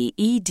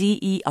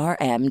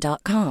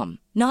JUVEDERM.com.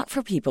 Not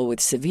for people with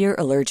severe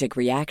allergic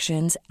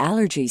reactions,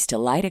 allergies to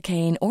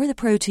lidocaine, or the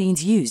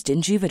proteins used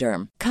in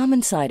Juvederm.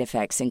 Common side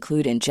effects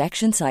include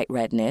injection site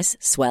redness,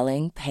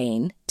 swelling,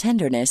 pain,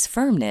 tenderness,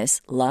 firmness,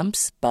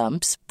 lumps,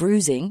 bumps,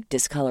 bruising,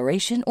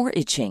 discoloration, or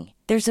itching.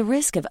 There's a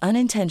risk of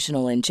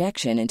unintentional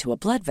injection into a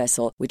blood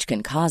vessel, which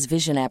can cause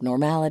vision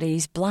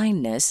abnormalities,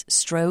 blindness,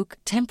 stroke,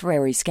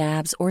 temporary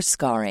scabs, or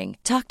scarring.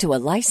 Talk to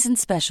a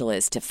licensed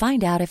specialist to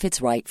find out if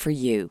it's right for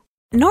you.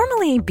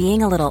 Normally,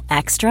 being a little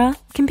extra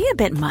can be a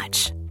bit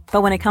much,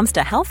 but when it comes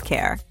to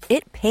healthcare,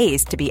 it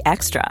pays to be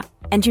extra.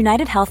 And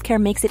United Healthcare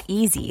makes it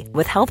easy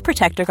with Health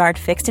Protector Guard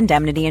fixed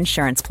indemnity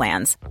insurance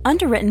plans.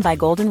 Underwritten by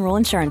Golden Rule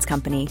Insurance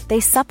Company, they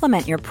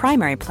supplement your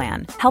primary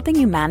plan, helping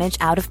you manage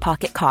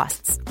out-of-pocket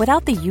costs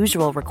without the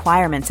usual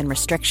requirements and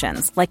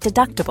restrictions like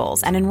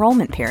deductibles and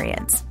enrollment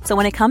periods. So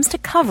when it comes to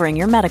covering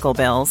your medical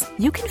bills,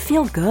 you can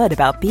feel good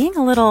about being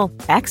a little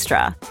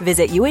extra.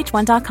 Visit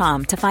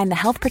UH1.com to find the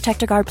Health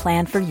Protector Guard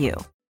plan for you.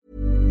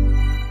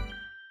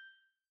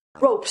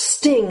 Ropes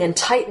sting and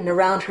tighten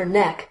around her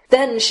neck.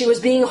 Then she was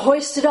being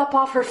hoisted up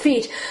off her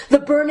feet, the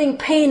burning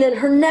pain in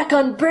her neck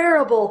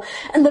unbearable,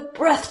 and the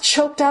breath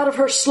choked out of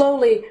her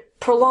slowly,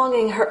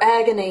 prolonging her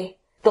agony.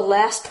 The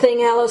last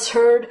thing Alice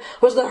heard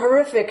was the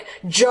horrific,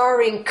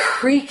 jarring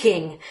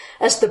creaking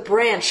as the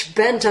branch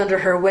bent under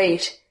her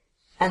weight,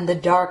 and the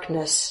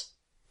darkness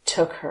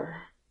took her.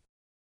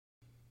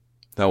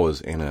 That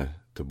was Anna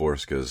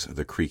Taborska's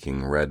The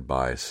Creaking, read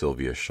by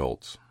Sylvia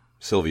Schultz.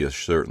 Sylvia's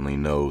certainly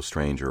no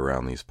stranger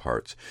around these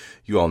parts.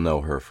 You all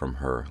know her from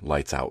her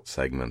Lights Out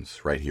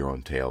segments right here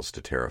on Tales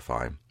to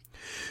Terrify.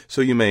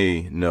 So you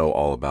may know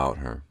all about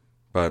her.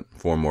 But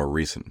for more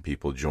recent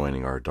people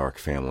joining our dark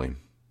family,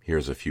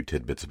 here's a few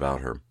tidbits about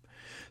her.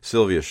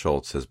 Sylvia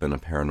Schultz has been a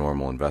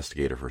paranormal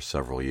investigator for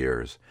several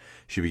years.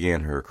 She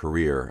began her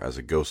career as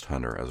a ghost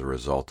hunter as a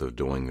result of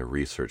doing the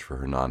research for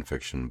her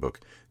nonfiction book,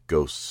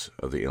 Ghosts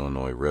of the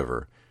Illinois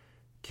River.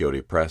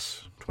 Quixote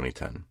Press,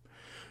 2010.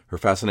 Her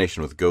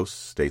fascination with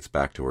ghosts dates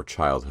back to her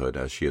childhood,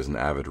 as she is an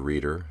avid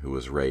reader who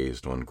was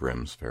raised on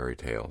Grimm's fairy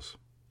tales.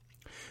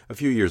 A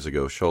few years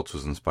ago, Schultz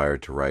was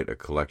inspired to write a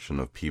collection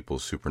of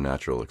people's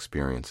supernatural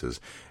experiences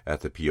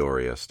at the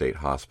Peoria State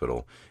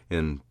Hospital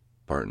in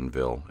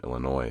Bartonville,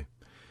 Illinois.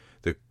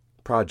 The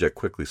project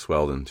quickly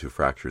swelled into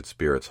Fractured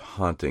Spirits,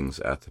 Hauntings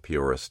at the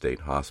Peoria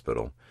State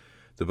Hospital.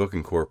 The book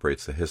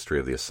incorporates the history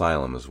of the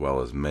asylum as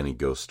well as many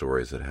ghost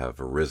stories that have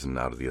arisen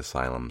out of the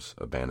asylum's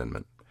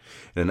abandonment.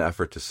 In an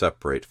effort to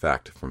separate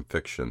fact from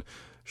fiction,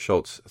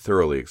 Schultz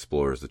thoroughly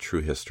explores the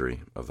true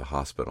history of the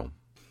hospital.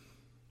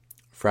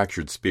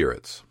 Fractured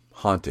Spirits,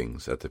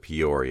 Hauntings at the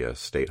Peoria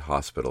State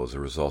Hospital is a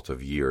result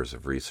of years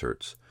of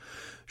research.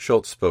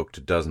 Schultz spoke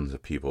to dozens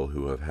of people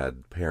who have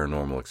had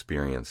paranormal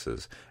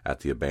experiences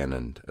at the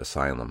abandoned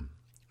asylum.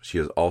 She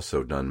has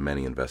also done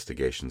many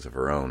investigations of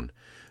her own.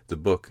 The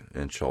book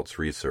and Schultz's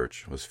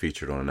research was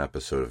featured on an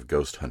episode of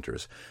Ghost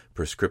Hunters,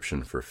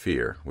 Prescription for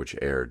Fear, which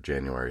aired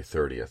January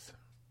 30th,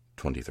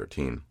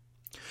 2013.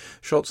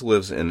 Schultz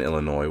lives in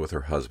Illinois with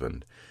her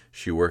husband.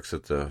 She works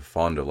at the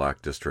Fond du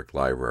Lac District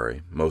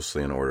Library,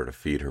 mostly in order to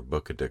feed her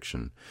book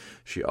addiction.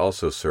 She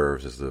also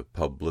serves as the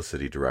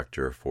publicity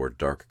director for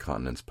Dark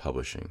Continents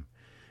Publishing.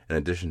 In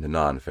addition to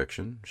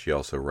nonfiction, she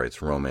also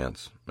writes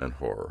romance and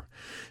horror.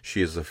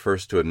 She is the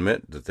first to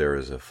admit that there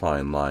is a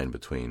fine line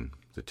between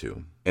the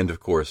two. And of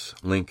course,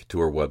 link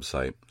to her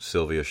website,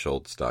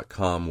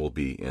 sylviaschultz.com, will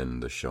be in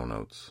the show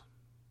notes.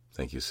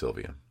 Thank you,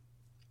 Sylvia.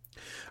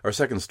 Our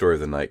second story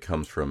of the night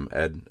comes from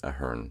Ed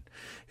Ahern.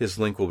 His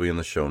link will be in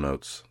the show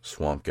notes,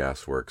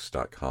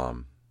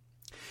 swampgasworks.com.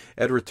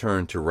 Ed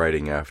returned to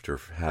writing after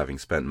having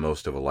spent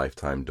most of a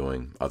lifetime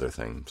doing other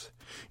things.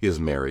 He is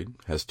married,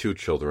 has 2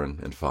 children,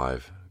 and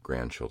 5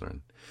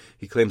 grandchildren.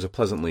 He claims a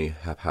pleasantly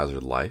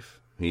haphazard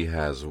life. He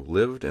has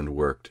lived and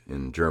worked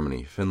in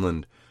Germany,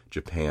 Finland,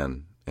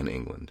 Japan, and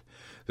England.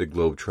 The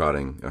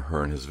globe-trotting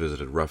Ahern has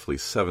visited roughly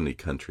 70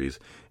 countries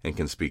and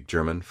can speak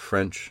German,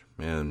 French,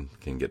 and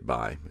can get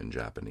by in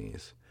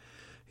Japanese.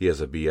 He has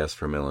a B.S.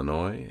 from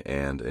Illinois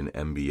and an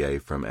M.B.A.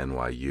 from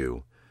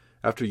NYU.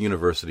 After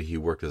university, he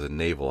worked as a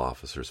naval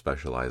officer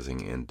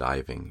specializing in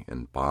diving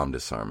and bomb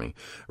disarming,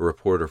 a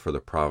reporter for the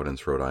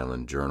Providence, Rhode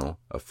Island Journal,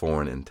 a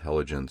foreign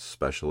intelligence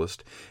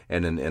specialist,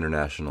 and an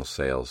international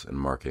sales and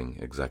marketing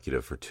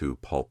executive for 2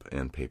 pulp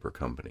and paper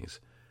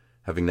companies.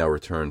 Having now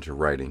returned to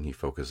writing, he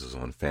focuses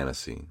on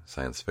fantasy,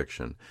 science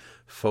fiction,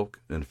 folk,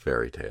 and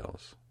fairy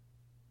tales.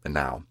 And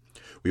now,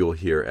 we will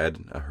hear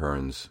Ed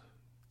Ahern's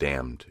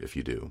Damned If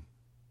You Do.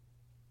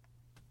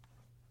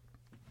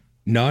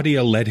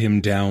 Nadia led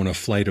him down a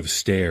flight of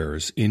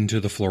stairs into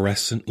the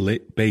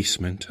fluorescent-lit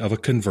basement of a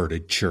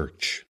converted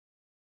church.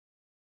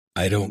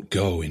 "I don't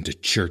go into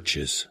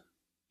churches,"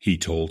 he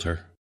told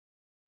her.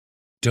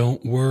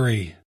 "Don't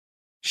worry,"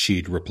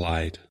 she'd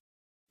replied.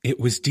 "It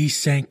was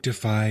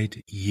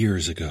desanctified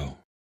years ago."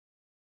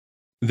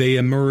 They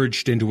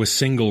emerged into a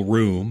single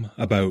room,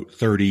 about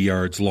 30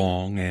 yards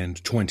long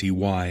and 20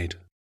 wide,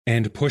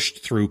 and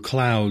pushed through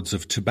clouds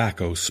of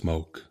tobacco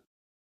smoke.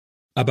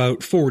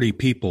 About 40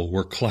 people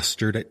were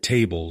clustered at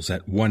tables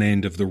at one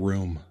end of the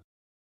room.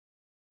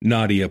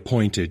 Nadia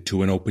pointed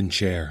to an open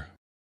chair.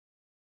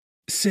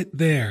 "Sit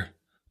there.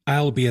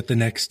 I'll be at the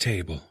next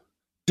table.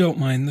 Don't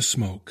mind the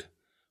smoke.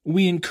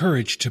 We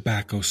encourage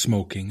tobacco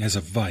smoking as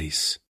a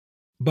vice,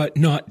 but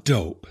not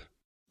dope.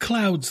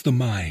 Clouds the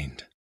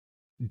mind.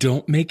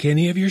 Don't make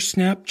any of your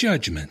snap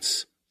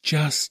judgments.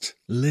 Just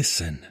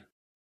listen."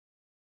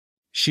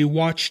 She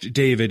watched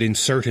David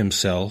insert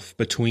himself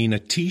between a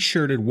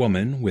T-shirted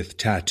woman with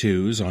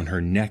tattoos on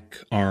her neck,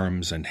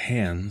 arms, and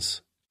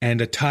hands,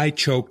 and a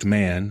tie-choked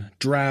man,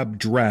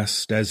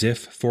 drab-dressed as if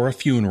for a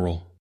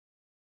funeral.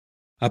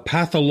 A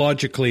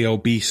pathologically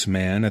obese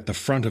man at the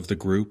front of the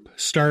group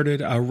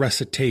started a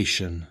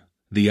recitation,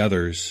 the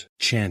others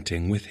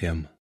chanting with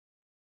him.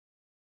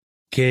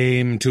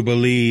 "Came to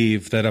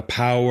believe that a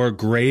power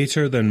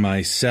greater than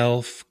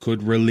myself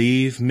could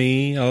relieve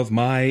me of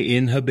my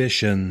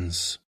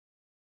inhibitions.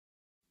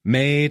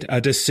 Made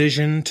a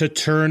decision to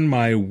turn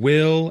my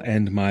will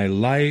and my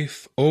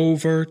life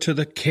over to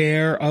the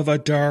care of a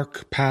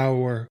dark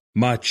power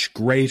much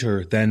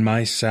greater than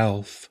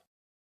myself."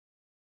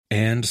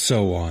 And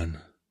so on,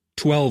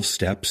 12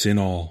 steps in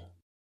all.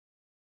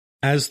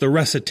 As the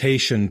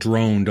recitation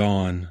droned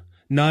on,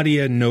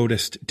 Nadia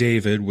noticed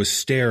David was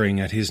staring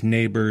at his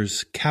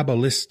neighbor's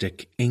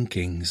Kabbalistic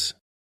inkings.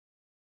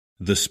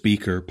 The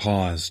speaker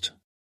paused.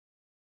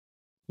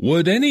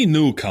 "Would any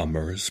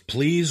newcomers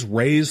please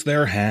raise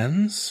their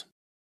hands?"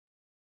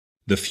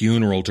 The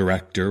funeral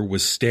director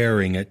was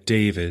staring at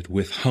David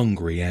with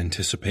hungry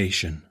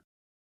anticipation.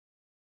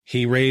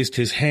 He raised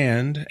his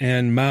hand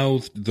and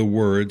mouthed the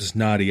words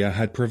Nadia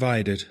had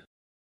provided.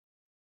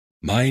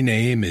 "My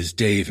name is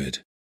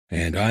David,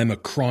 and I'm a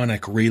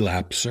chronic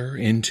relapser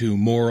into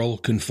moral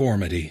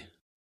conformity."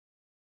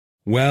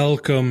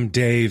 "Welcome,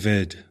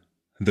 David,"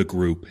 the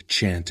group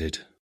chanted.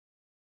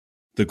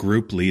 The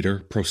group leader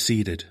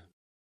proceeded.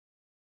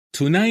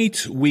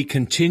 "Tonight we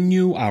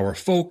continue our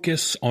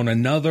focus on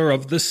another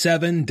of the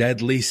 7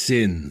 deadly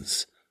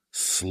sins,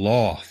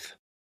 sloth.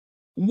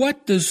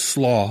 What does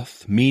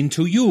sloth mean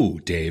to you,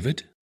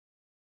 David?"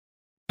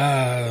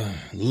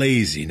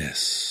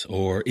 Laziness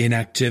or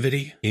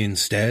inactivity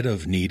instead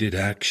of needed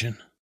action?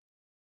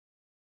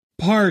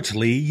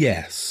 Partly,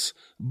 yes,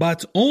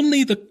 but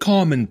only the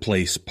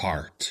commonplace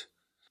part.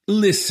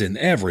 Listen,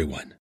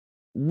 everyone.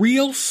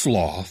 Real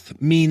sloth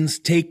means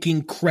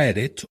taking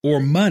credit or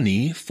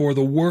money for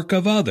the work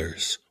of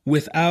others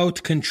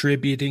without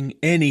contributing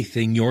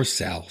anything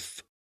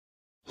yourself.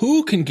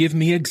 Who can give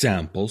me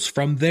examples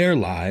from their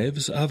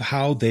lives of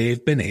how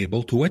they've been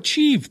able to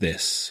achieve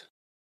this?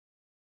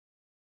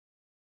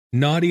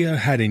 Nadia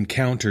had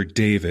encountered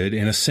David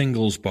in a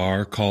singles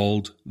bar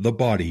called The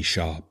Body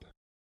Shop.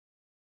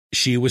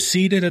 She was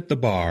seated at the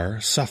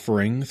bar,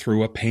 suffering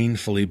through a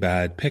painfully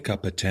bad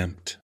pickup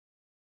attempt.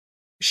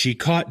 She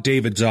caught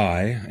David's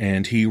eye,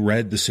 and he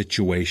read the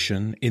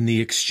situation in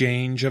the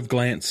exchange of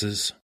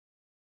glances.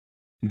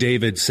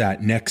 David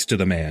sat next to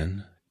the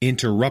man,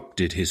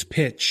 interrupted his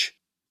pitch,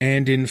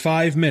 and in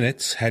 5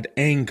 minutes had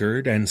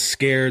angered and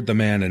scared the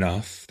man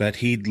enough that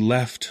he'd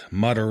left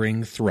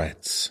muttering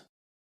threats.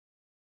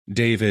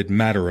 David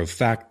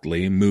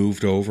matter-of-factly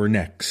moved over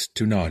next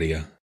to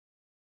Nadia.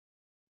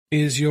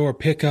 "Is your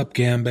pickup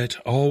gambit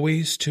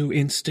always to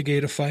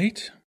instigate a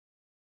fight?"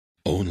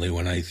 "Only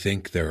when I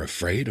think they're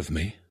afraid of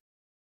me."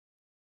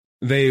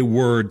 They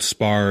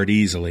word-sparred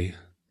easily,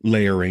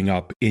 layering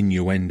up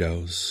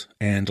innuendos,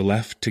 and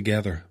left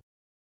together.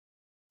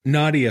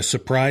 Nadia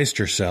surprised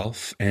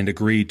herself and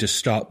agreed to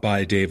stop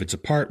by David's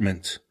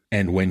apartment,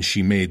 and when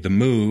she made the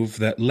move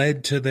that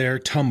led to their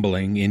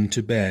tumbling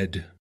into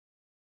bed.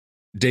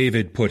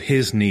 David put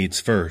his needs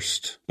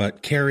first,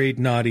 but carried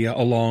Nadia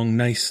along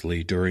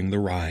nicely during the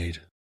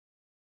ride.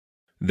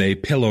 They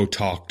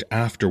pillow-talked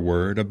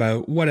afterward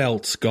about what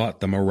else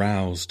got them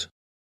aroused.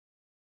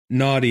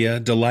 Nadia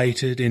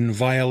delighted in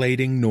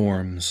violating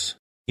norms,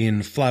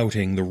 in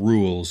flouting the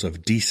rules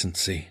of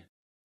decency.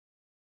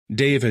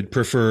 David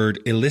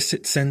preferred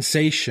illicit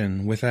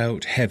sensation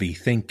without heavy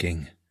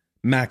thinking,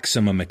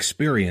 maximum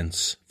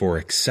experience for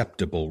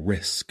acceptable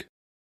risk.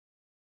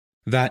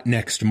 That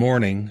next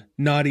morning,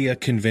 Nadia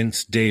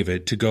convinced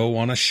David to go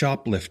on a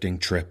shoplifting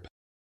trip.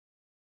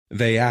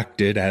 They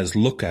acted as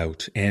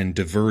lookout and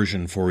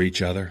diversion for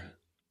each other,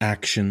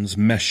 actions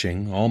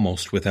meshing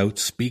almost without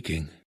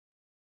speaking.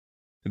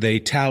 They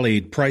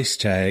tallied price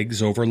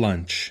tags over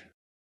lunch.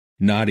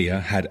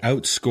 Nadia had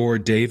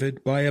outscored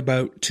David by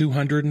about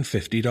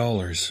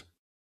 $250.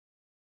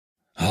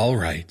 "All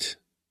right,"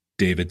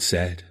 David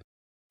said.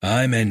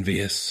 "I'm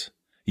envious.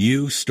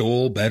 You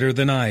stole better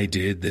than I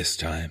did this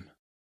time.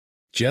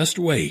 Just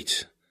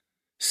wait.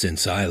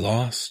 Since I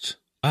lost,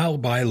 I'll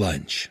buy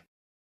lunch."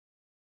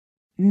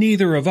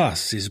 "Neither of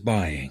us is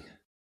buying."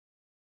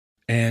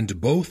 "And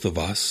both of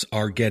us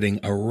are getting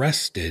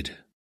arrested."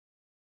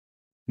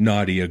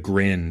 Nadia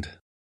grinned.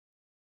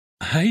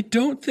 "I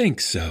don't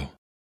think so.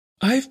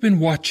 I've been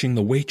watching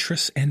the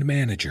waitress and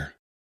manager.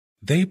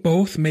 They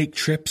both make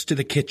trips to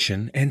the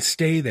kitchen and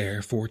stay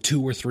there for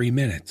 2 or 3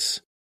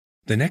 minutes.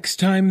 The next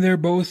time they're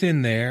both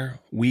in there,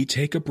 we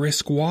take a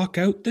brisk walk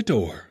out the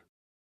door.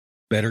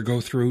 Better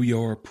go through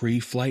your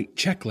pre-flight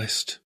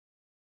checklist."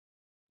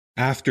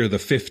 After the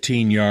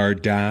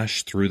 15-yard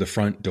dash through the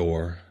front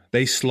door,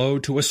 they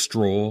slowed to a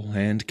stroll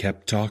and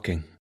kept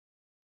talking.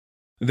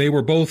 They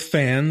were both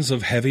fans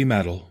of heavy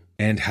metal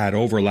and had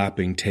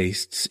overlapping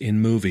tastes in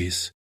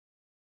movies.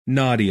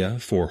 Nadia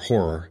for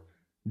horror,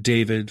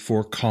 David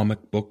for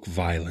comic book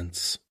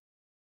violence.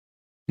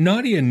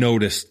 Nadia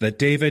noticed that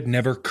David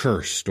never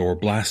cursed or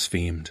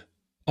blasphemed,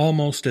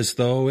 almost as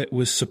though it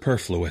was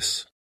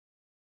superfluous.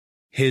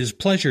 His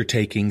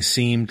pleasure-taking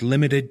seemed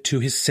limited to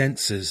his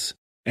senses,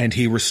 and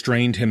he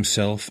restrained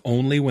himself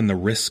only when the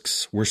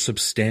risks were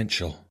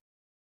substantial.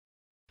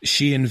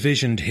 She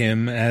envisioned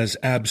him as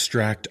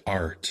abstract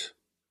art,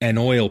 an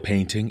oil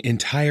painting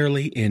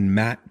entirely in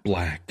matte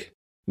black,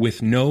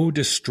 with no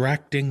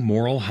distracting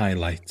moral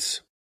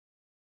highlights.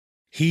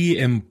 He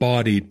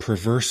embodied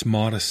perverse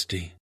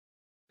modesty.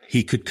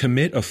 He could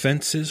commit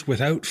offenses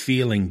without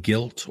feeling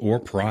guilt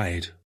or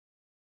pride.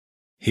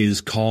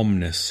 His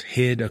calmness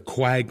hid a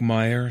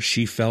quagmire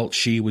she felt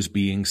she was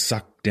being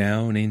sucked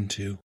down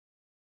into.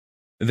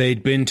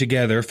 They'd been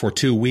together for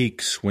 2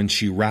 weeks when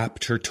she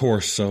wrapped her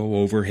torso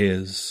over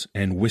his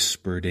and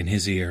whispered in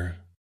his ear,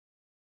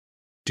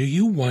 "Do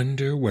you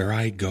wonder where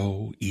I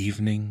go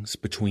evenings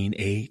between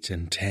 8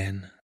 and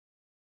 10?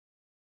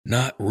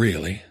 "Not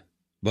really,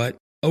 but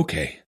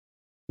okay.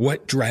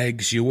 What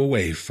drags you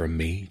away from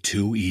me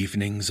 2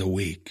 evenings a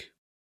week?"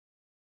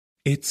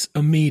 "It's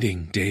a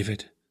meeting,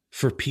 David,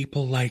 for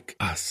people like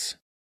us.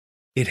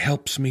 It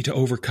helps me to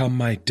overcome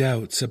my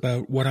doubts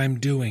about what I'm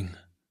doing.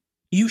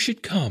 You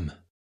should come."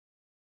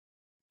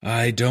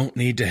 "I don't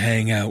need to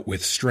hang out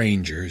with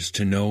strangers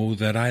to know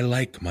that I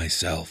like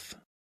myself."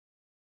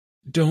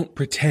 "Don't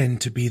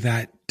pretend to be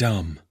that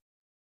dumb.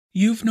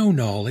 You've no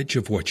knowledge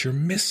of what you're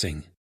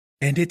missing,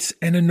 and it's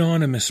an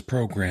anonymous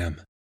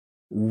program.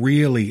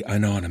 Really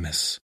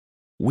anonymous.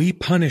 We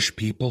punish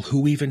people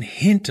who even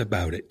hint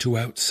about it to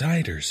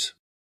outsiders."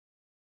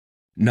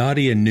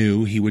 Nadia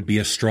knew he would be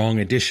a strong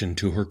addition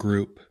to her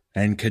group,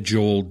 and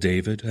cajoled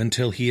David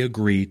until he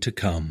agreed to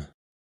come.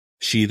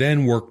 She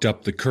then worked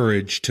up the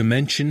courage to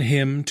mention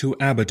him to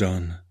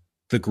Abaddon,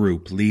 the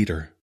group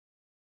leader.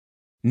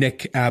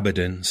 Nick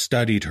Abaddon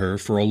studied her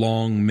for a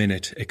long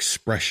minute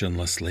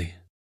expressionlessly.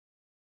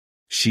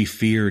 She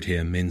feared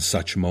him in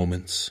such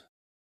moments.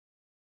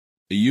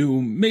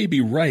 "You may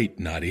be right,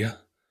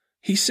 Nadia.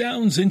 He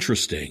sounds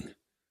interesting.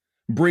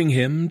 Bring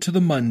him to the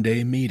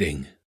Monday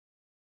meeting."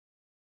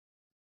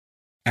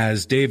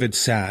 As David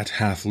sat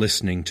half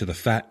listening to the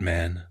fat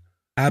man,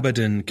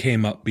 Abaddon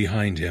came up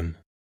behind him.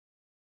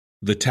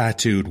 The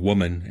tattooed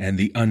woman and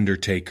the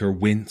undertaker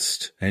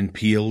winced and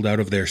peeled out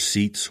of their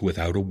seats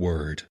without a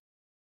word.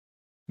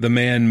 The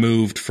man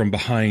moved from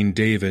behind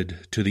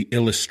David to the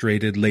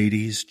illustrated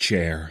lady's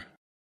chair.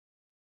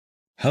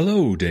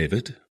 "Hello,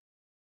 David."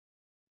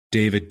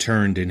 David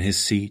turned in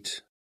his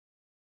seat.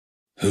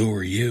 "Who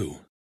are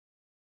you?"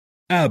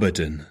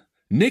 "Abaddon.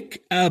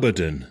 Nick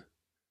Abaddon.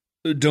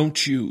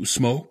 Don't you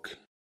smoke?"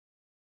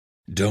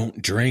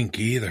 "Don't drink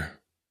either.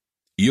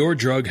 Your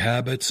drug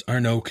habits are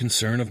no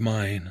concern of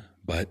mine,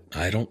 but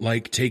I don't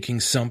like taking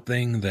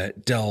something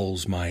that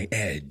dulls my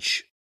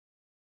edge."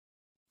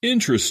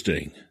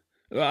 "Interesting.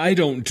 I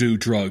don't do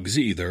drugs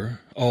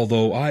either,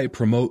 although I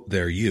promote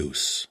their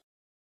use."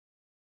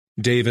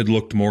 David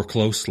looked more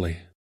closely.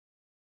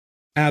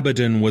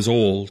 Abaddon was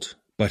old,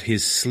 but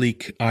his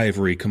sleek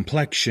ivory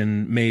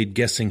complexion made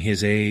guessing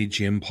his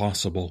age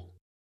impossible.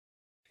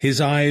 His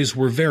eyes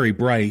were very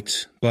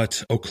bright,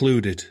 but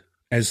occluded,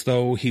 as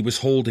though he was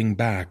holding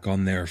back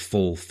on their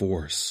full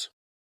force.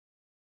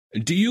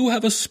 "Do you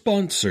have a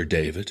sponsor,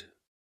 David?"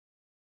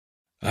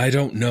 "I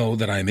don't know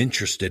that I'm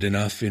interested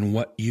enough in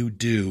what you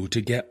do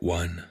to get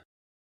one.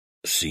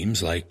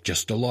 Seems like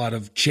just a lot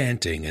of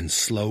chanting and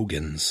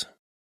slogans."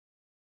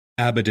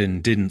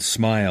 Abaddon didn't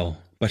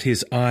smile, but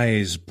his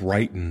eyes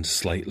brightened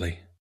slightly.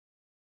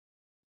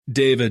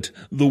 "David,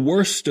 the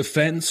worst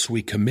offense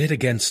we commit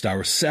against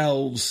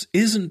ourselves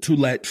isn't to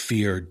let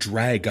fear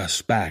drag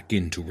us back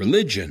into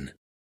religion.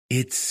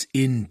 It's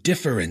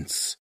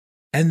indifference.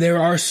 And there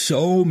are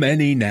so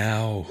many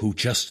now who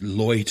just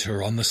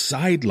loiter on the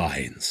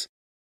sidelines.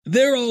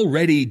 They're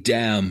already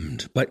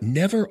damned, but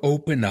never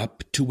open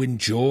up to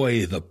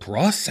enjoy the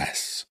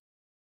process.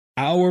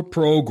 Our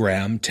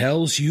program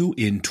tells you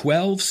in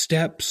 12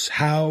 steps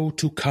how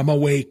to come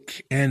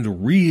awake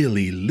and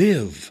really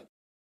live."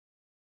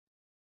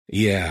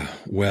 "Yeah,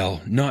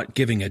 well, not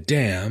giving a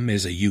damn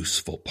is a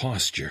useful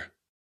posture."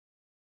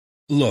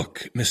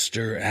 "Look,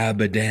 Mr.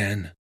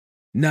 Abaddon,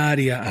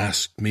 Nadia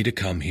asked me to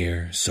come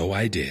here, so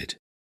I did.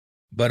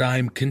 But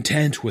I'm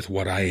content with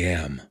what I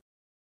am.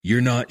 You're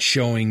not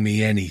showing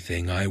me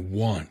anything I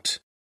want.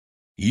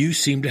 You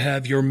seem to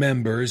have your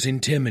members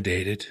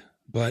intimidated,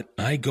 but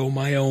I go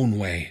my own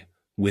way,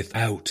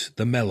 without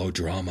the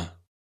melodrama."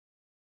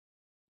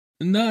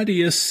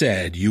 "Nadia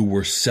said you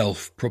were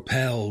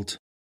self-propelled.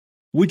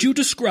 Would you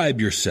describe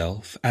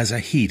yourself as a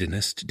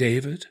hedonist,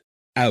 David?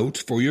 Out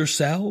for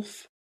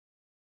yourself?"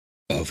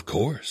 "Of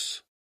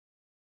course."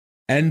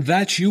 "And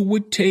that you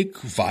would take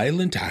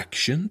violent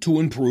action to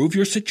improve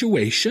your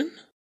situation?"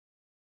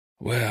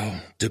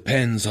 "Well,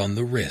 depends on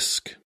the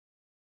risk."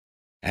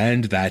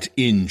 "And that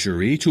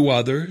injury to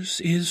others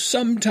is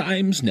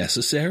sometimes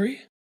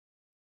necessary?"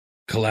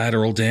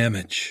 "Collateral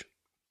damage.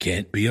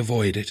 Can't be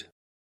avoided."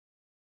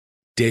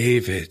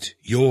 "David,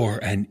 you're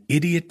an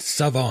idiot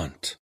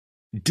savant,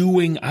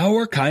 doing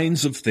our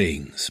kinds of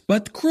things,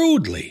 but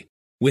crudely,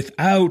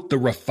 without the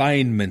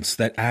refinements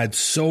that add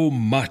so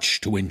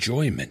much to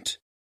enjoyment.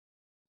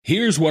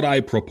 Here's what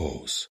I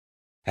propose.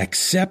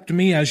 Accept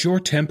me as your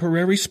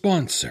temporary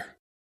sponsor.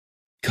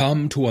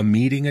 Come to a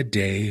meeting a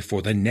day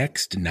for the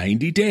next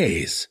 90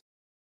 days.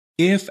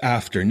 If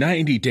after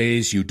 90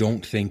 days you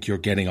don't think you're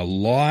getting a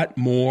lot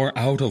more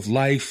out of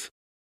life,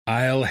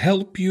 I'll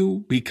help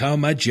you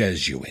become a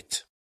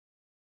Jesuit."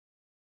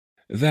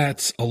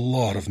 "That's a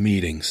lot of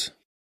meetings."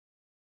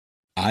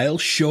 "I'll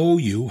show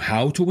you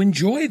how to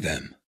enjoy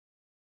them."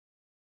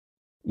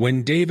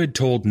 When David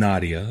told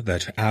Nadia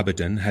that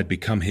Abaddon had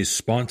become his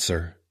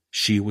sponsor,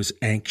 she was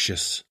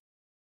anxious.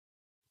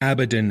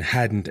 Abaddon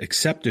hadn't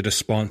accepted a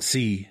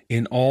sponsee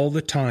in all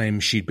the time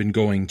she'd been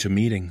going to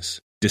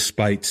meetings,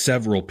 despite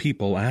several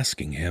people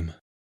asking him.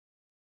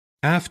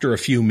 After a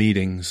few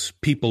meetings,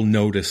 people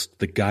noticed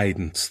the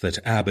guidance that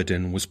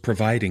Abaddon was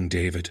providing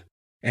David,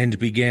 and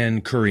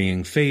began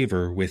currying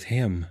favor with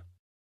him.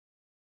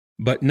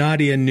 But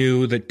Nadia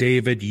knew that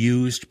David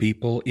used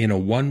people in a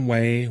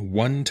one-way,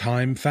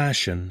 one-time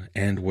fashion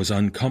and was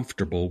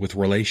uncomfortable with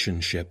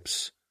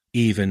relationships,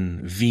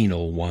 even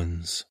venal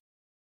ones.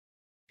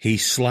 He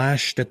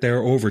slashed at their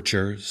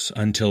overtures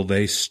until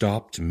they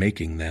stopped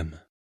making them.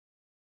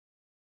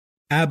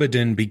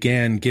 Abaddon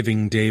began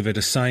giving David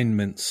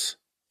assignments,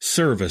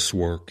 service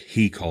work,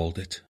 he called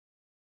it.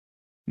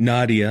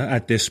 Nadia,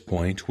 at this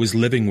point, was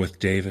living with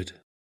David.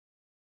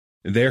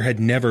 There had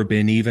never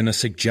been even a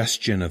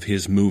suggestion of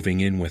his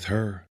moving in with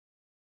her.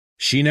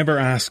 She never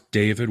asked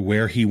David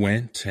where he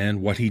went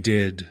and what he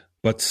did,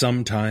 but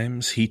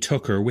sometimes he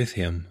took her with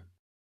him.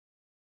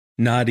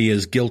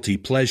 Nadia's guilty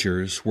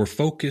pleasures were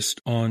focused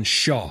on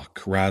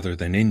shock rather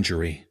than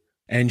injury,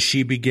 and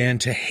she began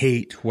to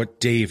hate what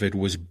David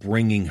was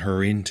bringing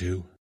her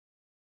into.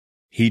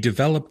 He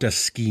developed a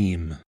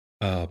scheme,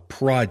 a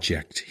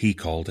project he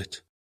called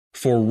it,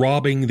 for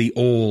robbing the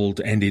old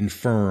and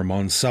infirm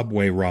on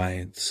subway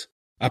rides,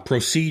 a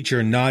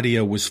procedure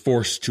Nadia was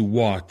forced to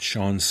watch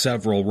on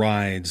several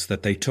rides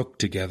that they took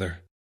together.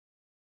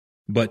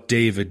 But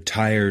David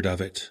tired of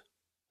it.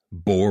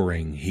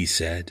 Boring, he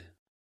said.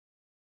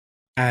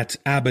 At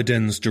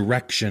Abaddon's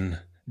direction,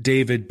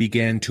 David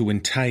began to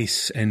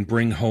entice and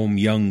bring home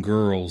young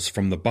girls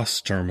from the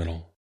bus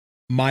terminal,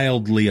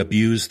 mildly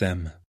abuse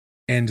them,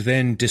 and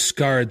then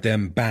discard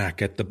them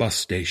back at the bus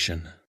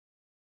station.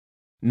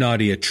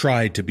 Nadia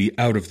tried to be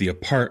out of the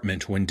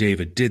apartment when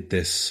David did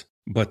this,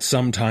 but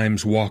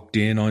sometimes walked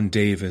in on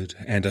David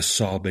and a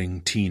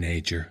sobbing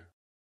teenager.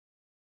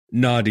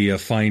 Nadia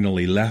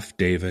finally left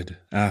David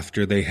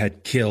after they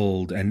had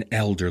killed an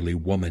elderly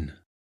woman.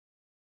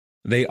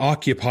 They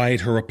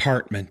occupied her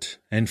apartment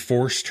and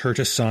forced her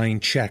to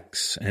sign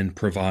checks and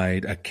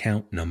provide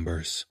account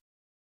numbers.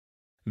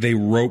 They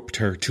roped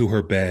her to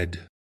her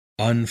bed,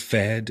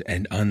 unfed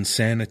and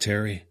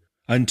unsanitary,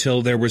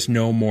 until there was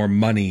no more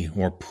money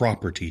or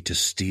property to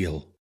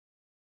steal.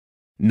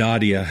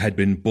 Nadia had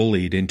been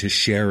bullied into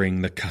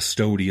sharing the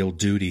custodial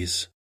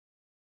duties.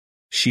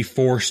 She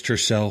forced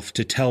herself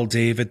to tell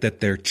David that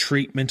their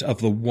treatment of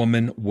the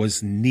woman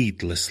was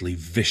needlessly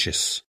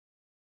vicious.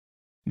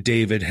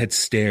 David had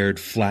stared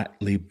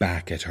flatly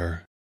back at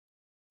her.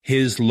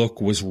 His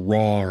look was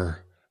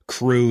rawer,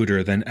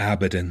 cruder than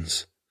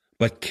Abaddon's,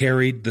 but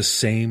carried the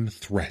same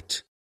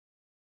threat.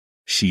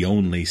 She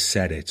only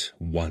said it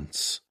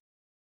once.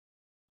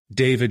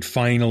 David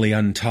finally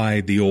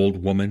untied the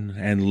old woman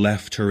and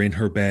left her in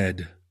her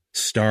bed,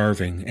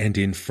 starving and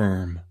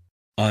infirm,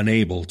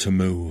 unable to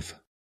move.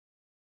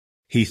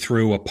 He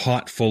threw a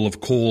pot full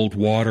of cold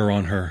water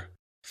on her,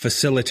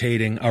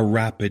 facilitating a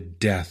rapid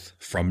death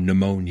from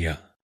pneumonia.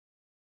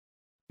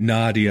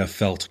 Nadia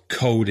felt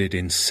coated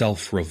in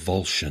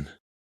self-revulsion.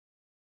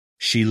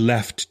 She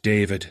left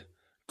David,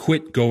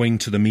 quit going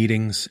to the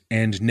meetings,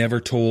 and never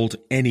told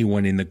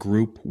anyone in the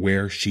group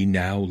where she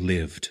now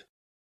lived.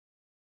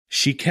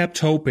 She kept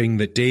hoping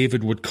that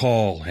David would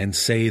call and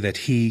say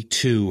that he,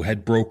 too,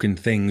 had broken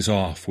things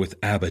off with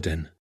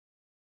Abaddon.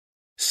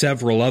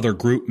 Several other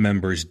group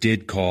members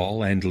did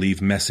call and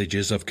leave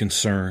messages of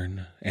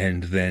concern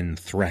and then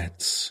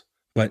threats,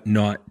 but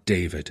not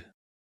David.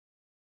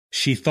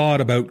 She thought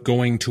about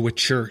going to a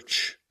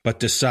church, but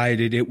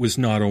decided it was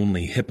not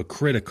only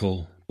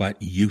hypocritical,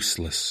 but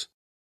useless.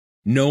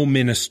 No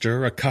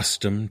minister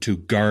accustomed to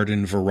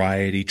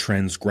garden-variety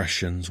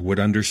transgressions would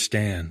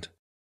understand.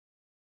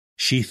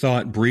 She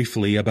thought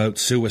briefly about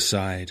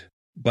suicide,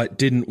 but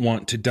didn't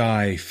want to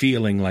die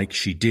feeling like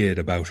she did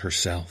about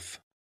herself.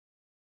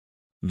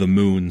 The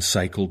moon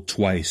cycled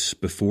twice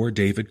before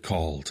David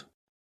called.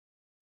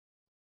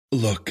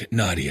 "Look,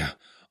 Nadia,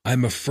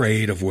 I'm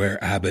afraid of where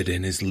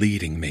Abaddon is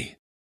leading me.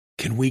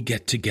 Can we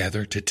get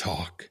together to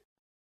talk?"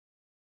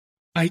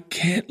 "I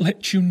can't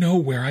let you know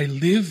where I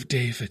live,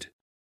 David."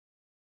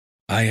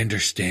 "I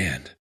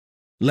understand.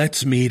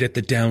 Let's meet at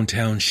the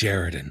downtown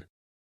Sheridan.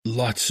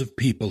 Lots of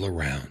people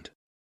around."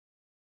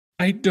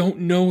 "I don't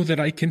know that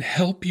I can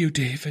help you,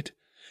 David.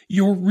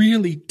 You're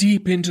really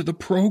deep into the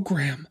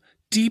program,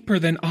 deeper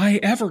than I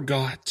ever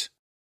got."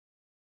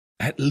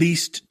 "At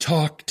least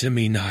talk to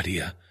me,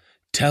 Nadia.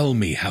 Tell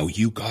me how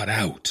you got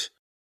out."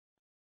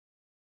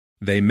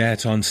 They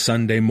met on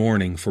Sunday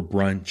morning for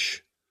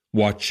brunch,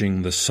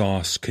 watching the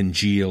sauce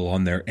congeal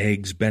on their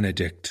eggs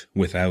Benedict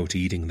without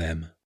eating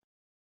them.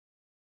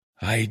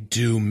 "I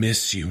do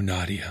miss you,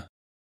 Nadia.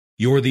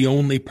 You're the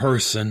only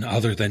person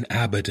other than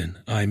Abaddon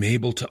I'm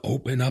able to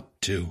open up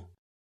to."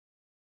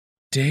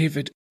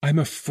 "David, I'm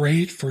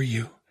afraid for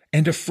you,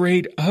 and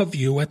afraid of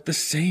you at the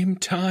same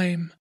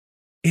time.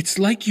 It's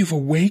like you've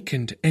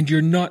awakened and you're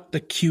not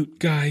the cute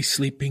guy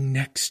sleeping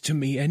next to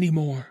me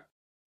anymore.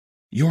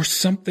 You're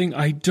something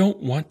I don't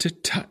want to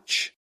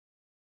touch.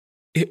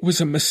 It was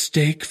a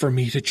mistake for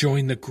me to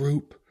join the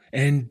group,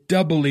 and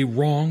doubly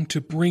wrong to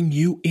bring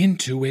you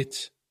into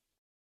it."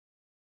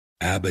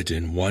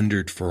 "Abaddon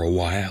wondered for a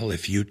while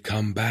if you'd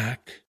come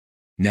back.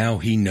 Now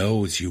he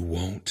knows you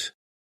won't.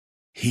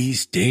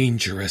 He's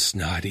dangerous,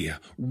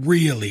 Nadia,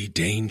 really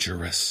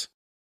dangerous.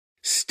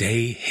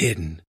 Stay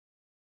hidden.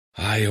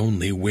 I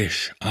only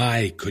wish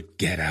I could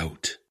get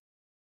out."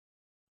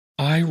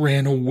 "I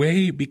ran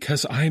away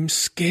because I'm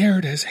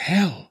scared as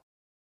hell.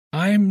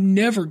 I'm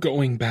never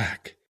going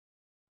back."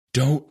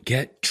 "Don't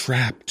get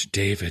trapped,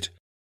 David.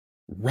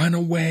 Run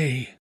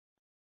away."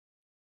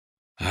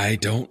 "I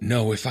don't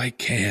know if I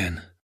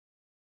can.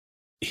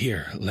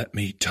 Here, let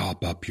me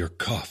top up your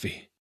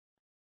coffee."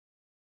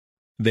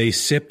 They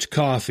sipped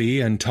coffee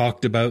and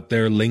talked about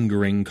their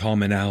lingering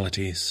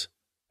commonalities,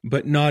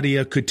 but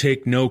Nadia could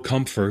take no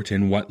comfort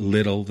in what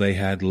little they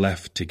had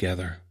left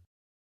together.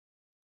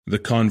 The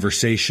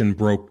conversation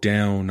broke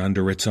down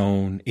under its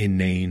own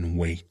inane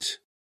weight.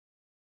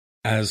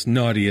 As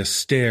Nadia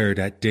stared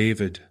at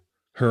David,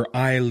 Her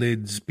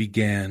eyelids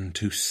began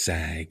to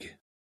sag.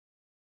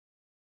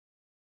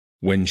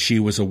 When she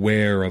was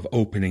aware of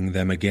opening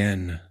them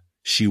again,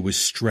 she was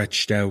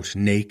stretched out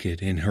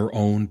naked in her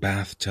own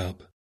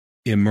bathtub,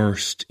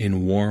 immersed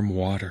in warm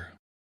water.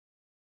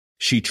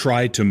 She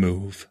tried to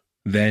move,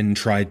 then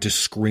tried to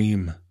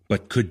scream,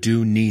 but could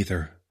do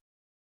neither.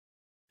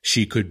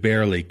 She could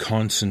barely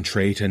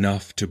concentrate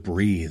enough to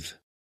breathe.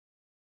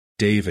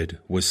 David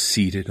was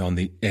seated on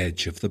the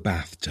edge of the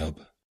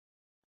bathtub.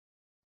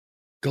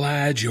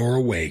 "Glad you're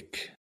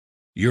awake.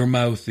 Your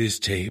mouth is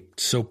taped,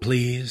 so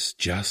please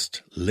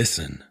just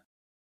listen.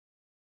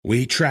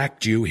 We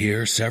tracked you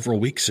here several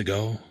weeks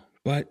ago,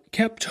 but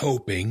kept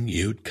hoping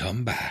you'd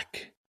come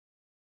back."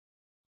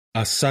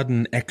 A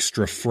sudden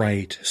extra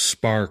fright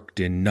sparked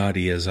in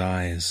Nadia's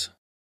eyes.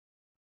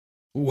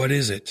 "What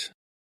is it?"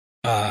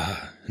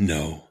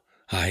 No,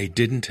 I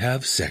didn't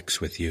have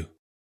sex with you.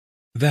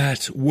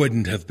 That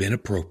wouldn't have been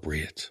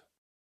appropriate.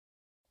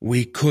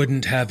 We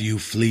couldn't have you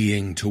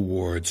fleeing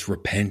towards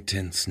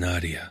repentance,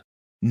 Nadia,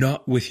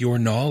 not with your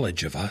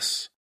knowledge of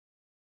us.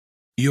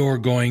 You're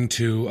going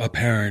to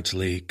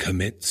apparently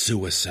commit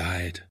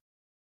suicide.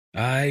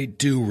 I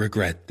do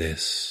regret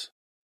this.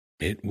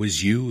 It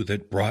was you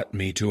that brought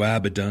me to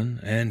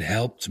Abaddon and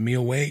helped me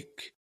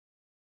awake.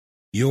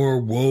 You're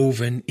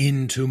woven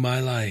into my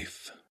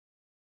life.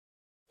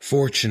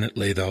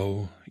 Fortunately,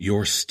 though,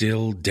 you're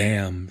still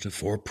damned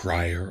for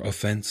prior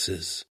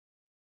offenses.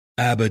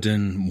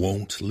 Abaddon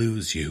won't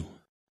lose you.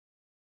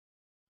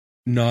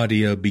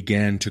 Nadia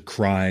began to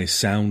cry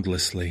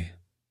soundlessly,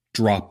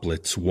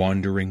 droplets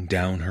wandering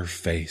down her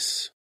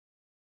face.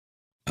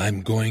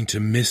 "I'm going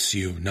to miss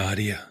you,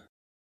 Nadia.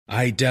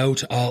 I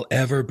doubt I'll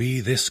ever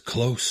be this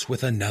close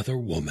with another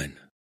woman."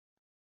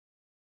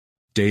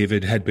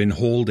 David had been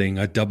holding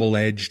a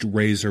double-edged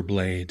razor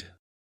blade.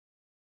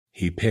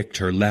 He picked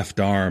her left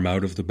arm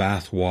out of the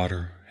bath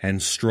water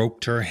and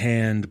stroked her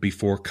hand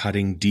before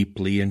cutting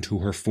deeply into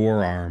her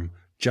forearm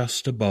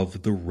just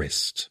above the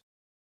wrist.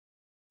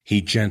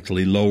 He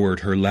gently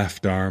lowered her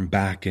left arm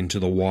back into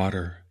the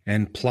water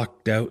and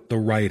plucked out the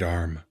right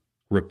arm,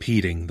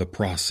 repeating the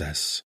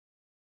process.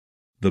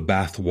 The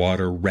bath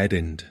water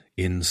reddened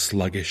in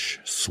sluggish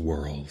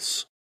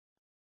swirls.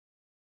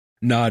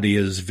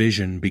 Nadia's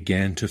vision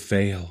began to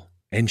fail,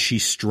 and she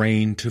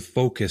strained to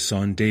focus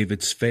on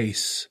David's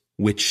face,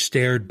 which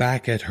stared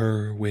back at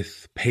her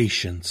with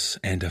patience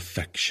and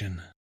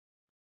affection.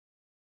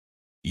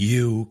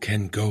 "You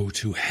can go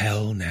to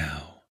hell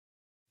now,"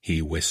 he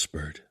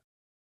whispered.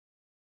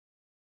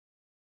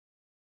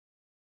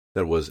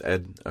 That was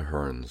Ed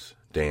Ahern's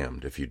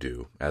Damned If You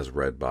Do, as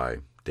read by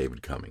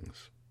David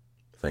Cummings.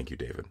 Thank you,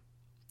 David.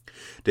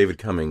 David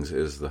Cummings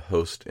is the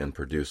host and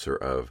producer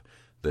of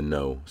the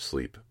No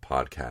Sleep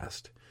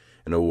podcast,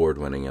 an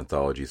award-winning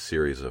anthology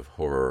series of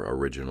horror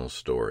original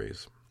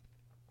stories.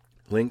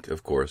 Link,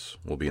 of course,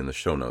 will be in the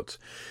show notes.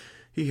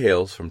 He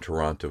hails from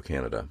Toronto,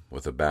 Canada.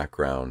 With a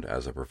background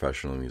as a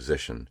professional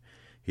musician,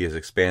 he has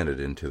expanded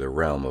into the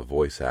realm of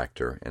voice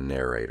actor and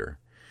narrator.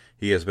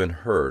 He has been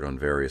heard on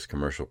various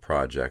commercial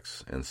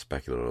projects and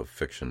speculative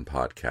fiction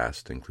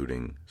podcasts,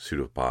 including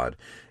Pseudopod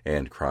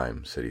and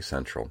Crime City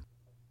Central.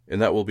 And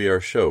that will be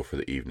our show for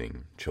the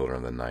evening, Children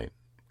of the Night.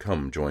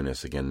 Come join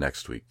us again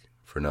next week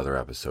for another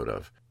episode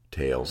of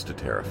Tales to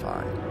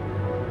Terrify.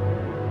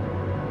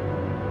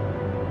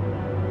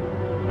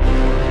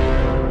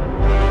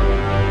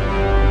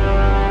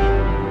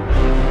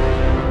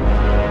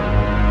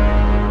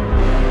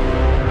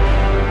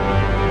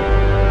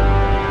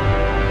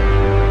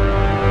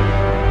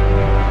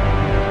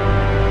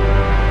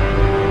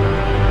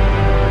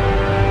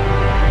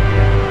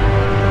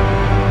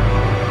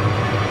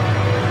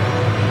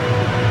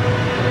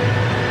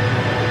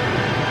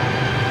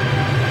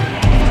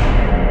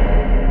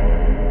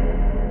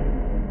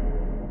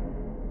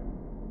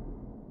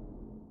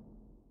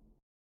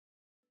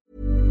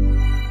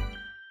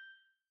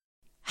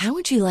 How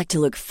would you like to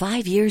look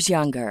 5 years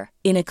younger?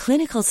 In a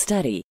clinical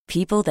study,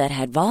 people that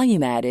had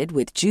volume added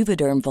with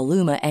Juvederm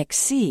Voluma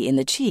XC in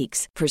the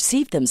cheeks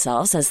perceived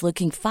themselves as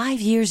looking 5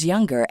 years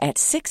younger at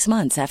 6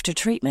 months after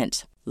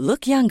treatment.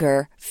 Look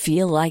younger,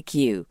 feel like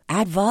you.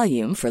 Add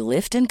volume for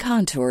lift and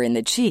contour in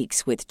the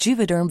cheeks with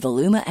Juvederm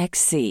Voluma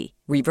XC.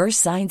 Reverse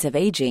signs of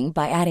aging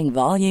by adding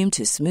volume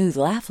to smooth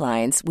laugh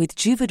lines with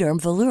Juvederm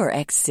Volure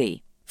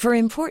XC. For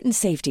important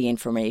safety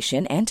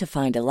information and to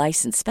find a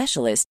licensed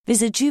specialist,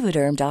 visit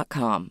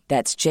Juvederm.com.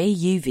 That's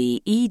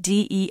JUVEDERM.com.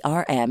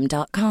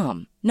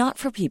 Not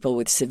for people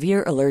with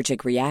severe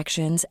allergic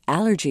reactions,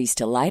 allergies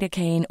to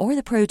lidocaine, or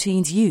the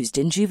proteins used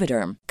in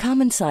Juvederm.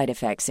 Common side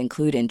effects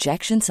include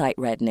injection site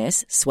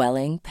redness,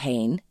 swelling,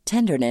 pain,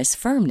 tenderness,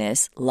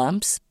 firmness,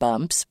 lumps,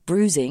 bumps,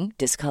 bruising,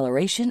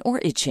 discoloration,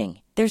 or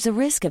itching. There's a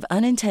risk of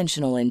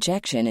unintentional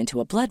injection into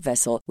a blood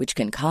vessel, which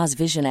can cause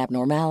vision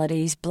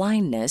abnormalities,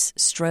 blindness,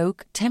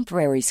 stroke,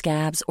 temporary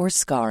scabs, or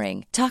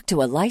scarring. Talk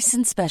to a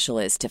licensed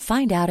specialist to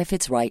find out if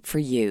it's right for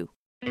you.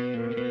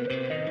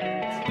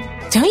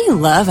 Don't you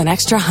love an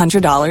extra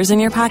 $100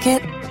 in your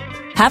pocket?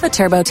 Have a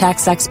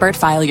TurboTax expert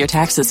file your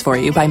taxes for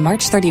you by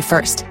March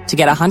 31st to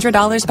get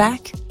 $100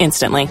 back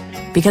instantly.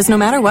 Because no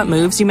matter what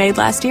moves you made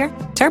last year,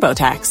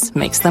 TurboTax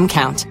makes them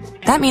count.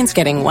 That means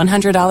getting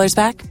 $100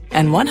 back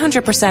and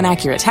 100%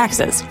 accurate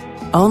taxes,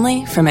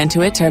 only from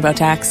Intuit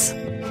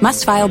TurboTax.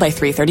 Must file by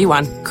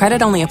 3/31.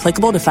 Credit only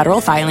applicable to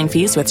federal filing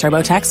fees with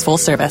TurboTax full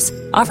service.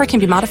 Offer can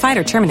be modified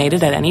or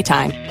terminated at any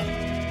time.